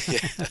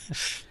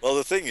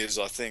 the thing is,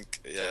 I think,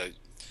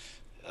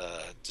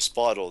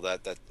 despite all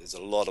that, there's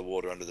a lot of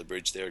water under the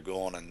bridge there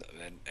gone,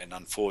 and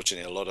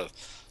unfortunately, a lot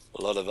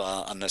of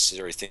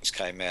unnecessary things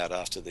came out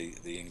after the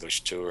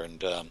English tour,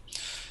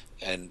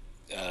 and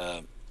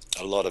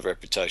a lot of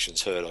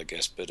reputations hurt, I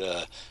guess. But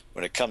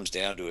when it comes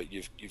down to it,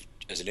 you've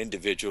as an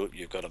individual,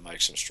 you've got to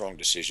make some strong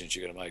decisions.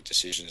 You've got to make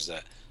decisions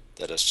that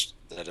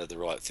are the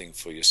right thing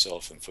for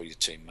yourself and for your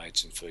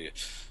teammates and for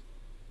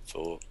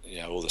all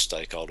the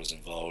stakeholders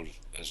involved,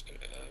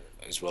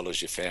 as well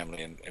as your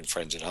family and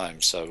friends at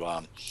home.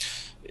 So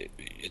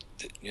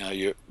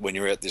when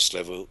you're at this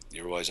level,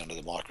 you're always under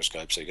the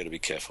microscope, so you've got to be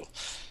careful.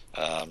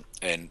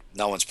 And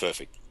no one's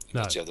perfect.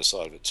 No. That's the other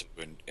side of it too.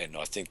 And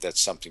I think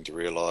that's something to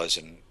realise.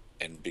 And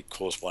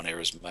because one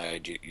error is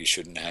made, you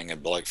shouldn't hang a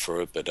bloke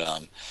for it. But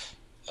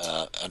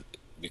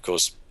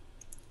because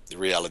the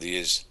reality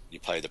is, you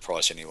pay the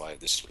price anyway at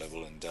this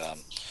level. And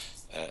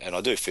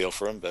I do feel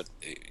for him, but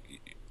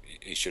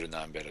he should have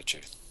known better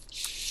too.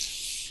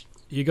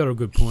 You got a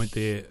good point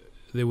there.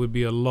 There would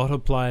be a lot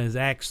of players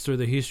axed through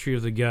the history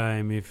of the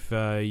game if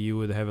you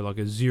would have like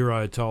a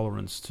zero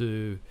tolerance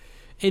to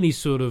any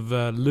sort of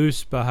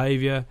loose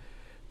behaviour,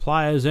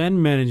 players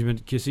and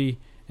management, Kissy.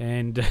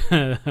 And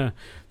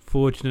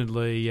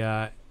fortunately,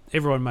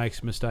 everyone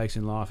makes mistakes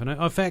in life. And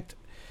in fact,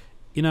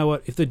 you know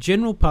what? If the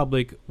general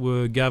public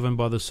were governed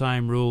by the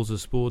same rules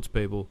as sports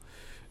people,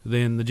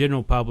 then the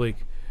general public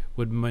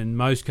would, in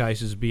most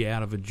cases, be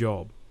out of a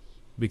job,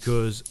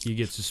 because you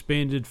get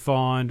suspended,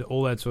 fined,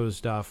 all that sort of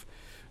stuff.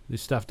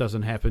 This stuff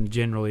doesn't happen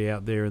generally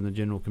out there in the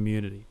general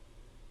community.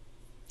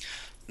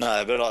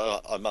 No, but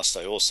I must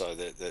say also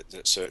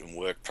that certain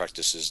work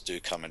practices do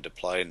come into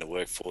play in the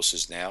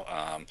workforces now.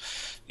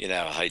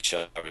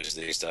 HR is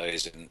these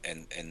days,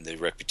 and the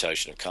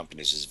reputation of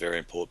companies is very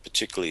important,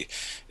 particularly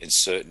in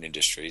certain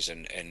industries.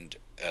 And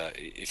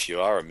if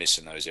you are amiss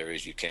in those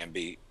areas, you can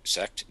be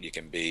sacked. You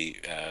can be,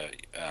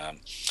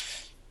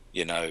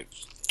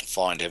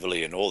 fined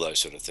heavily and all those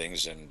sort of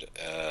things. And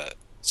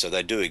so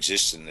they do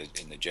exist in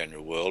the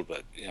general world,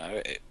 but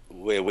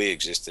where we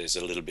exist, there's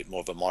a little bit more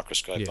of a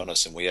microscope on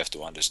us, and we have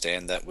to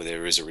understand that where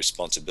there is a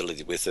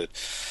responsibility with it.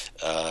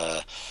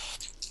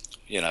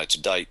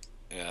 To date,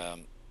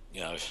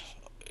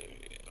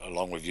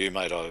 along with you,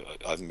 mate, I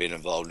haven't been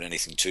involved in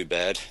anything too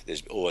bad.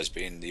 There's always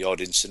been the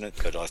odd incident,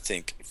 but I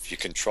think if you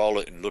control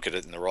it and look at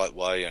it in the right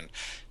way, and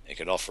you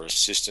can offer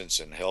assistance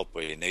and help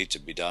where you need to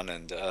be done,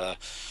 and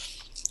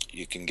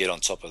you can get on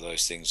top of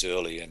those things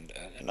early, and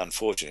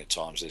unfortunately at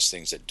times there's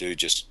things that do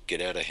just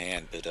get out of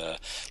hand. But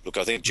look,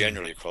 I think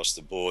generally across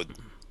the board,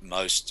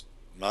 most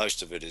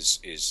of it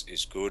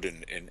is good,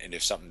 and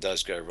if something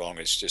does go wrong,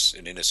 it's just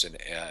an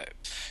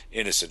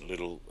innocent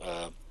little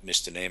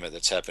misdemeanor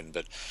that's happened.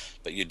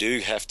 But you do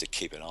have to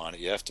keep an eye on it.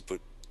 You have to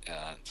put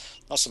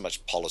not so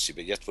much policy,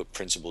 but you have to put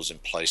principles in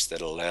place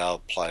that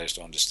allow players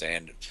to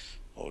understand,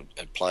 or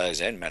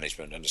players and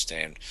management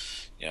understand,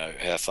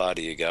 how far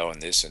do you go on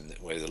this, and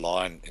where the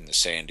line in the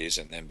sand is,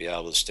 and then be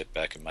able to step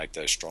back and make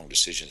those strong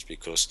decisions,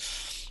 because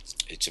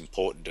it's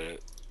important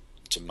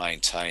to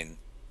maintain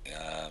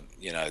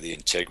the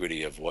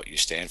integrity of what you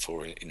stand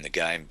for in the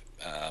game,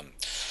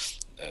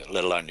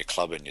 let alone your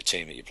club and your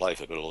team that you play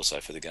for, but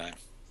also for the game.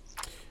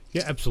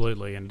 Yeah,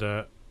 absolutely. And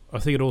I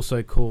think it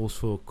also calls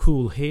for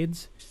cool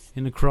heads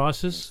in a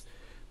crisis,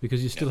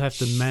 because you still have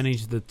to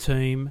manage the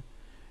team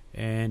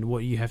and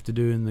what you have to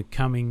do in the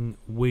coming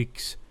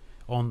weeks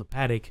on the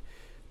paddock.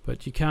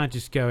 But you can't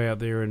just go out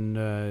there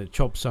and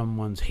chop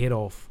someone's head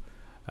off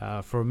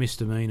for a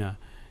misdemeanor.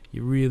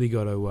 You really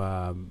got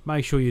to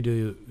make sure you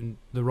do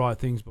the right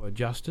things by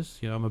justice.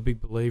 I'm a big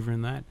believer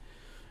in that,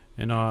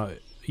 and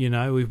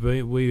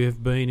we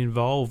have been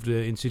involved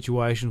in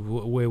situations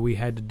where we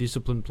had to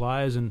discipline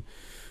players, and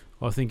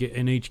I think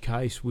in each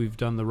case we've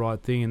done the right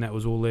thing, and that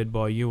was all led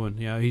by Ewan.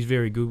 He's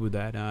very good with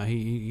that.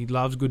 He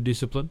loves good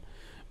discipline,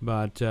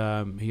 but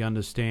he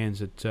understands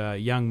that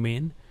young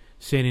men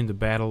sent into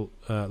battle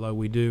like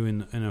we do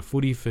in a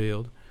footy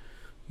field,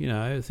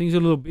 things are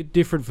a little bit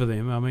different for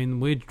them. I mean,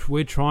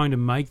 we're trying to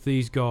make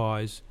these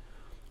guys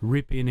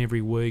rip in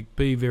every week,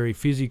 be very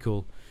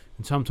physical,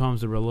 and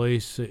sometimes the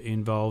release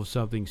involves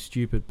something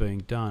stupid being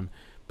done,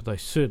 but they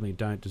certainly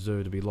don't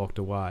deserve to be locked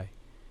away.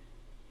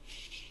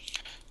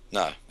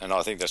 No, and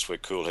I think that's where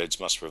cool heads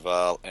must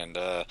prevail, and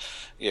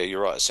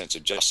you're right, a sense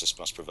of justice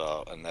must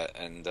prevail,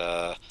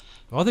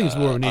 I think it's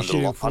more of an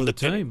issue for the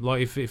team,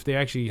 like if they're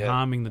actually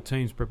harming the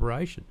team's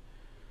preparation.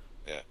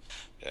 Yeah.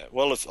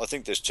 Well, I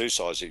think there's two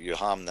sides. You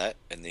harm that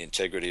and the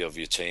integrity of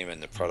your team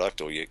and the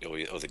product or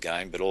the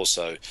game, but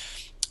also,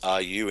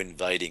 are you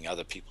invading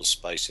other people's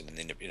space in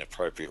an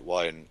inappropriate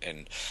way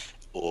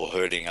or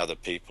hurting other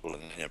people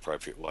in an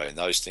inappropriate way? And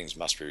those things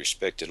must be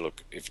respected.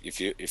 Look,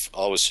 if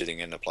I was sitting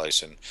in a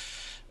place and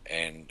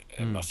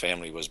my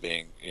family was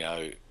being,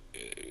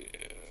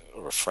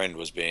 or a friend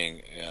was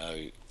being,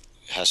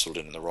 hassled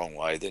in the wrong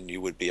way, then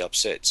you would be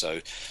upset.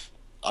 So,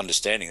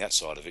 understanding that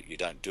side of it, you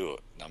don't do it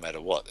no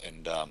matter what,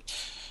 and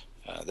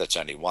that's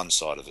only one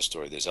side of the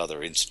story. There's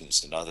other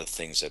incidents and other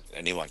things that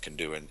anyone can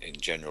do in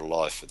general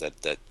life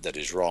that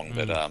is wrong,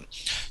 but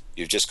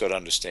you've just got to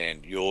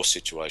understand your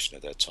situation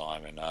at that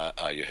time, and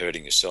are you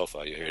hurting yourself,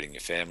 are you hurting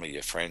your family,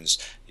 your friends,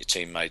 your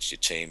teammates, your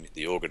team,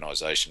 the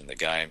organisation and the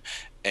game,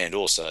 and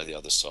also the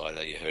other side,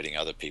 are you hurting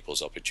other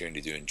people's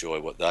opportunity to enjoy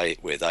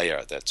where they are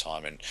at that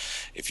time? And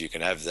if you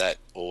can have that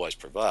always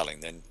prevailing,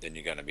 then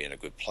you're going to be in a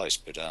good place.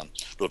 But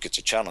look, it's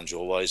a challenge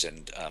always,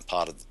 and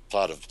part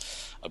of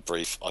a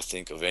brief, I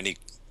think, of any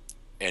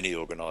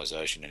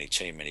organisation, any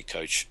team, any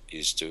coach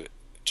is to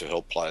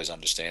help players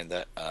understand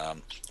that.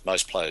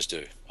 Most players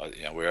do.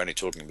 We're only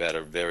talking about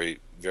a very,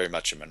 very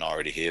much a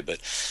minority here, but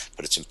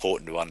it's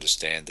important to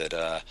understand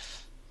that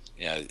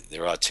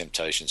there are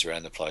temptations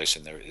around the place,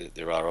 and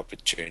there are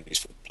opportunities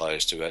for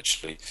players to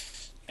actually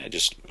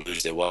just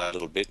lose their way a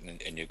little bit,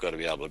 and you've got to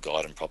be able to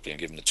guide them properly and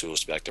give them the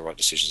tools to make the right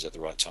decisions at the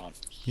right time.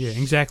 Yeah,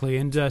 exactly,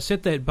 and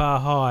set that bar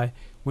high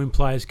when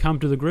players come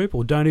to the group,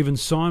 or don't even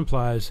sign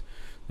players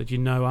that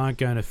aren't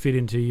going to fit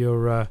into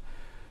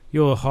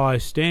your high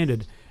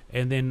standard.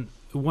 And then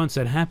once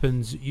that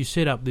happens, you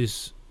set up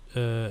this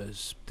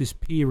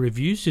peer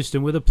review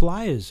system where the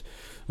players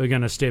are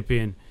going to step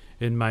in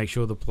and make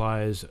sure the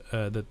players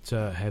that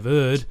have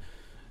erred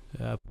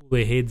pull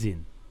their heads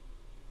in.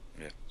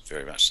 Yeah,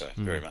 very much so.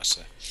 Very much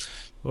so.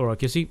 All right,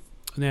 Kissy.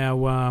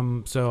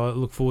 Now, so I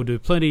look forward to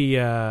plenty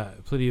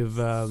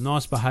of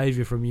nice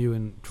behaviour from you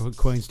in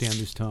Queenstown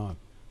this time.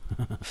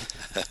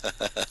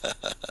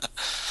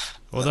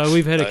 Although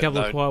we've had a couple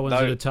of quiet ones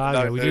at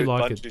Otago, we do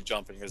like it. Bungee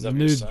jumping, is that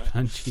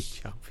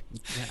bungee jumping.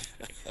 Yeah.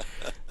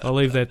 I'll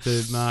leave that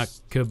to Mark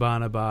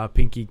Cabana Bar,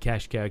 Pinky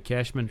Cash Cow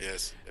Cashman.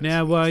 Yes.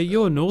 Now,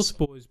 your North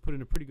boys put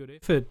in a pretty good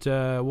effort.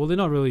 Well, they're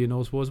not really your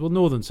North boys. Well,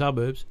 Northern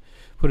Suburbs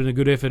put in a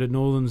good effort at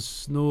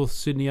North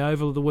Sydney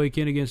Oval at the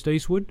weekend against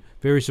Eastwood.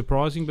 Very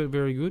surprising, but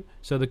very good.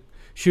 So the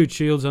Shoot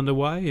Shield's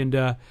underway,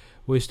 and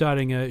we're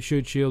starting a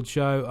Shoot Shield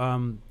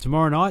show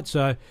tomorrow night.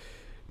 So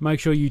make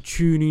sure you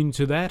tune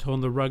into that on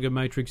the Rugged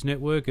Matrix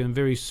Network, and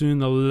very soon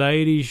the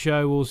ladies'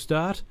 show will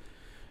start.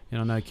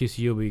 And I know, Kissy,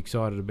 you'll be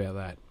excited about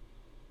that.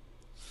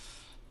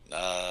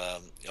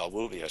 I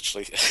will be,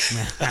 actually.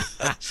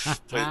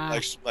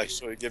 Please make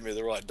sure you give me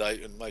the right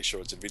date, and make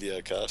sure it's a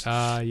video cast.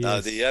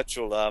 Yes. The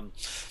actual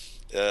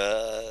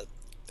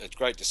it's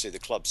great to see the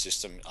club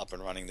system up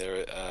and running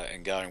there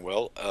and going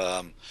well.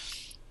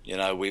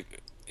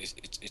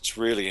 It's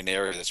really an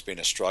area that's been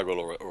a struggle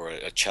or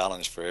a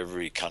challenge for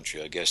every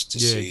country, I guess, to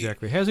see. Yeah,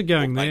 exactly. How's it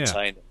going there?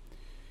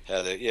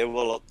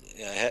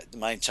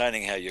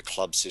 Maintaining how your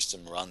club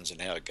system runs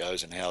and how it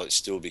goes and how it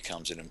still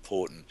becomes an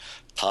important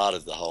part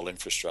of the whole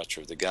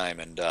infrastructure of the game.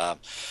 And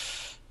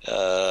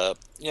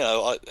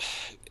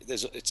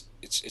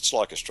it's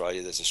like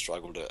Australia. There's a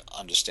struggle to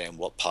understand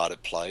what part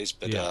it plays,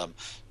 but there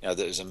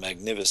was a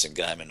magnificent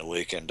game in the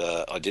weekend.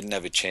 I didn't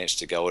have a chance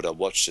to go it. I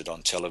watched it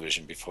on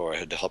television before I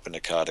had to hop in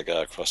the car to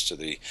go across to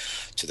the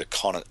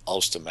Connacht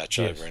Ulster match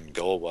over in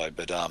Galway.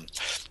 But I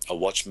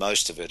watched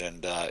most of it,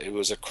 and it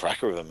was a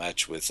cracker of a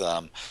match with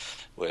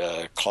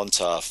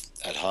Clontarf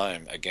at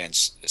home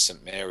against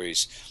St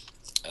Mary's.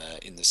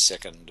 In the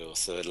second or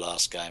third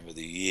last game of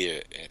the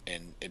year,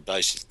 and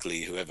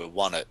basically whoever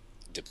won it,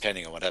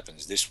 depending on what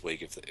happens this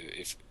week,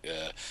 if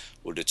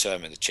will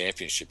determine the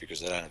championship, because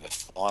they don't have a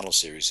final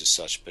series as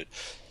such. But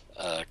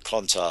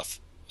Clontarf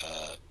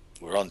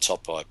were on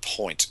top by a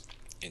point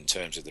in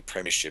terms of the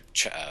premiership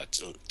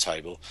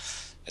table,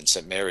 and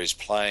St Mary's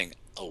playing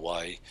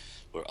away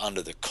were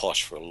under the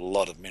cosh for a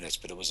lot of minutes,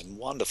 but it was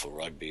wonderful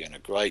rugby and a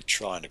great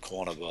try in the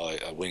corner by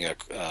a winger,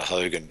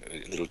 Hogan,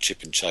 a little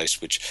chip and chase,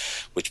 which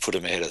put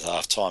him ahead at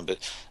half time.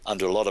 But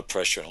under a lot of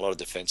pressure and a lot of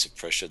defensive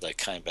pressure, they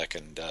came back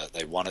and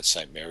they won at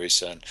St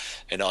Mary's.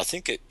 And I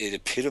think it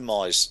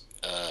epitomised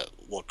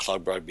what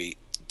club rugby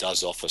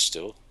does offer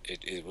still.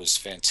 It was a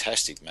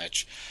fantastic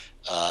match.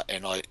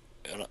 And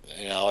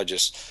I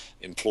just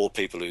implore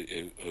people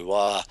who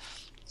are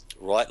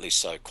rightly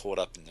so caught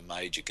up in the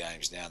major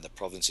games now in the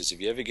provinces, if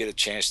you ever get a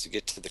chance to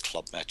get to the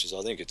club matches,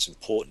 I think it's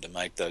important to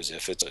make those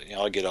efforts.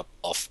 I get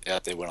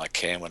out there when I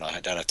can, when I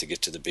don't have to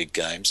get to the big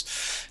games,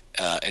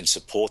 and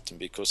support them,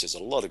 because there's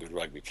a lot of good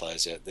rugby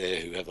players out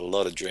there who have a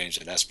lot of dreams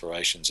and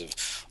aspirations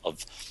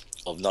of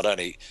not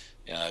only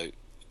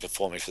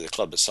performing for the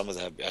club, but some of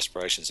them have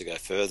aspirations to go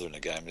further in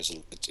the game.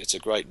 It's a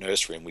great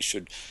nursery, and we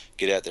should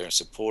get out there and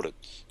support it.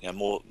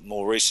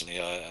 More recently,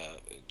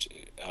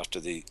 after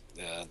the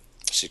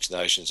Six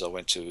Nations, I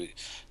went to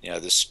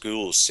the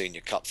school's senior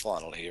cup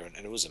final here, and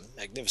it was a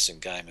magnificent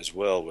game as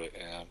well, where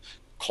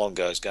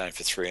Clongo's going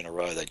for 3 in a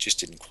row. They just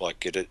didn't quite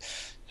get it.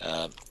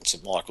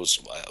 St Michael's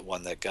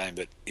won that game,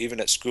 but even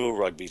at school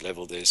rugby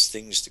level, there's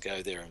things to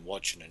go there and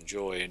watch and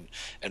enjoy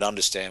and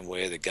understand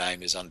where the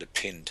game is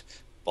underpinned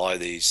by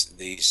these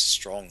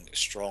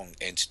strong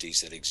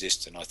entities that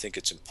exist. And I think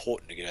it's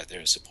important to get out there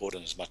and support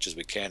them as much as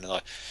we can.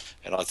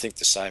 And I think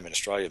the same in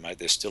Australia, mate.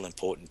 They're still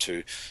important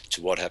to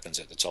what happens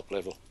at the top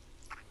level.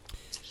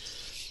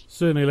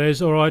 Certainly,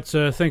 Les. All right,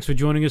 thanks for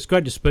joining us.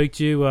 Great to speak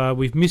to you.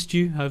 We've missed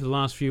you over the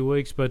last few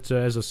weeks, but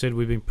as I said,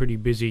 we've been pretty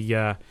busy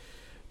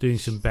doing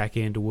some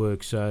back-end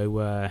work. So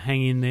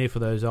hang in there for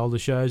those older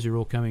shows. They're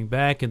all coming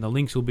back, and the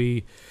links will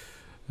be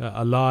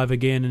alive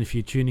again. And if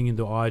you're tuning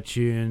into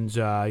iTunes,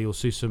 you'll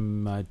see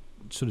some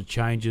sort of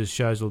changes.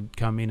 Shows will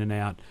come in and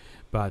out,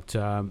 but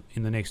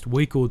in the next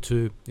week or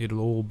two, it'll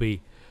all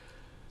be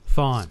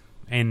fine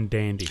and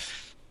dandy.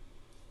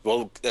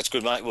 Well, that's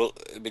good, mate. Well,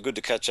 it'd be good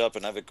to catch up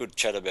and have a good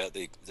chat about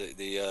the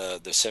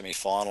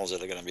semi-finals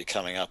that are going to be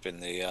coming up in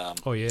the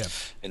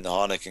in the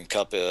Heineken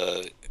Cup.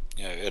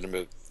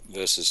 Edinburgh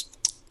versus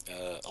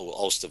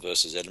Ulster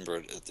versus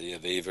Edinburgh at the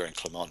Aviva, and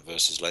Clermont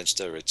versus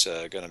Leinster. It's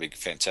going to be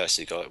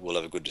fantastic. We'll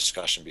have a good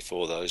discussion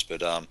before those,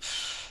 but and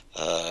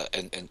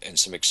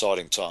some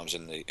exciting times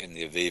in the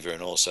Aviva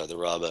and also the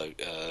Rabo.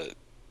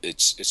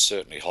 It's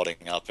certainly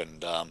hotting up,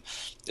 and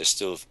there's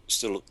still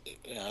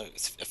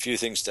a few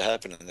things to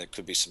happen, and there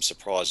could be some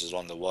surprises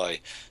along the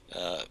way.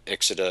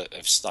 Exeter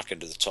have snuck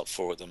into the top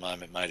 4 at the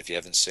moment, mate. If you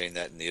haven't seen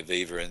that in the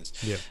Aviva, and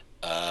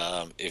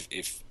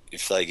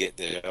if they get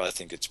there, I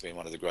think it's been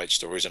one of the great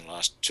stories in the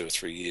last 2 or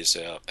 3 years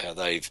how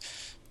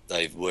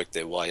they've worked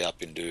their way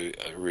up into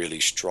a really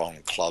strong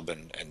club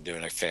and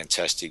doing a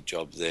fantastic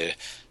job there.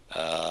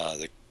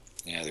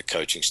 The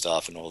coaching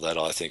staff and all that,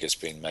 I think it's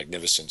been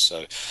magnificent.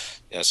 So,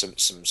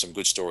 some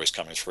good stories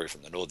coming through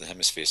from the Northern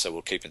Hemisphere. So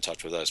we'll keep in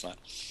touch with those, mate.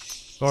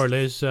 All right,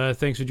 Les.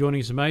 Thanks for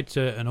joining us, mate,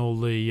 and all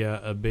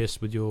the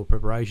best with your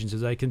preparations as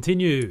they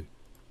continue.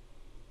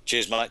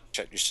 Cheers, mate.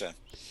 Chat to you soon.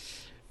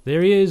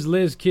 There he is,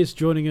 Les Kiss,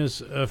 joining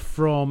us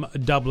from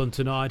Dublin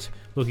tonight,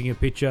 looking at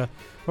picture.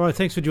 All right,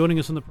 thanks for joining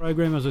us on the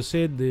program. As I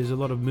said, there's a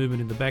lot of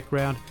movement in the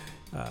background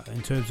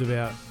in terms of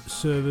our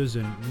servers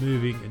and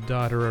moving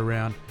data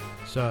around.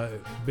 So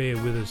bear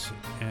with us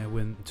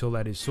until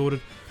that is sorted.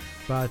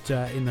 But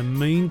in the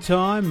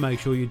meantime, make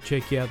sure you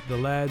check out the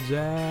lads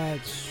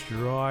at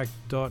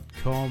strike.com.au.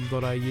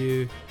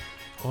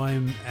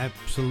 I'm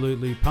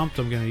absolutely pumped.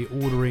 I'm going to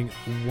be ordering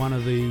one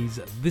of these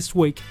this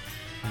week.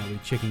 I'll be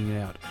checking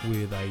it out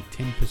with a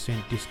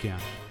 10%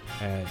 discount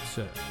at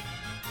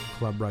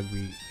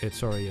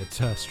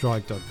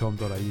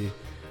strike.com.au.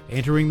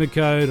 Entering the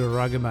code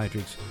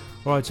RuggerMatrix.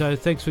 All right, so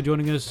thanks for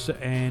joining us,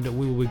 and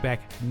we will be back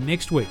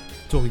next week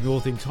talking all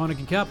things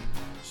Heineken Cup,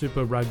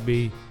 Super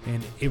Rugby,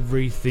 and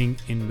everything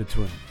in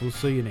between. We'll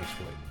see you next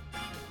week.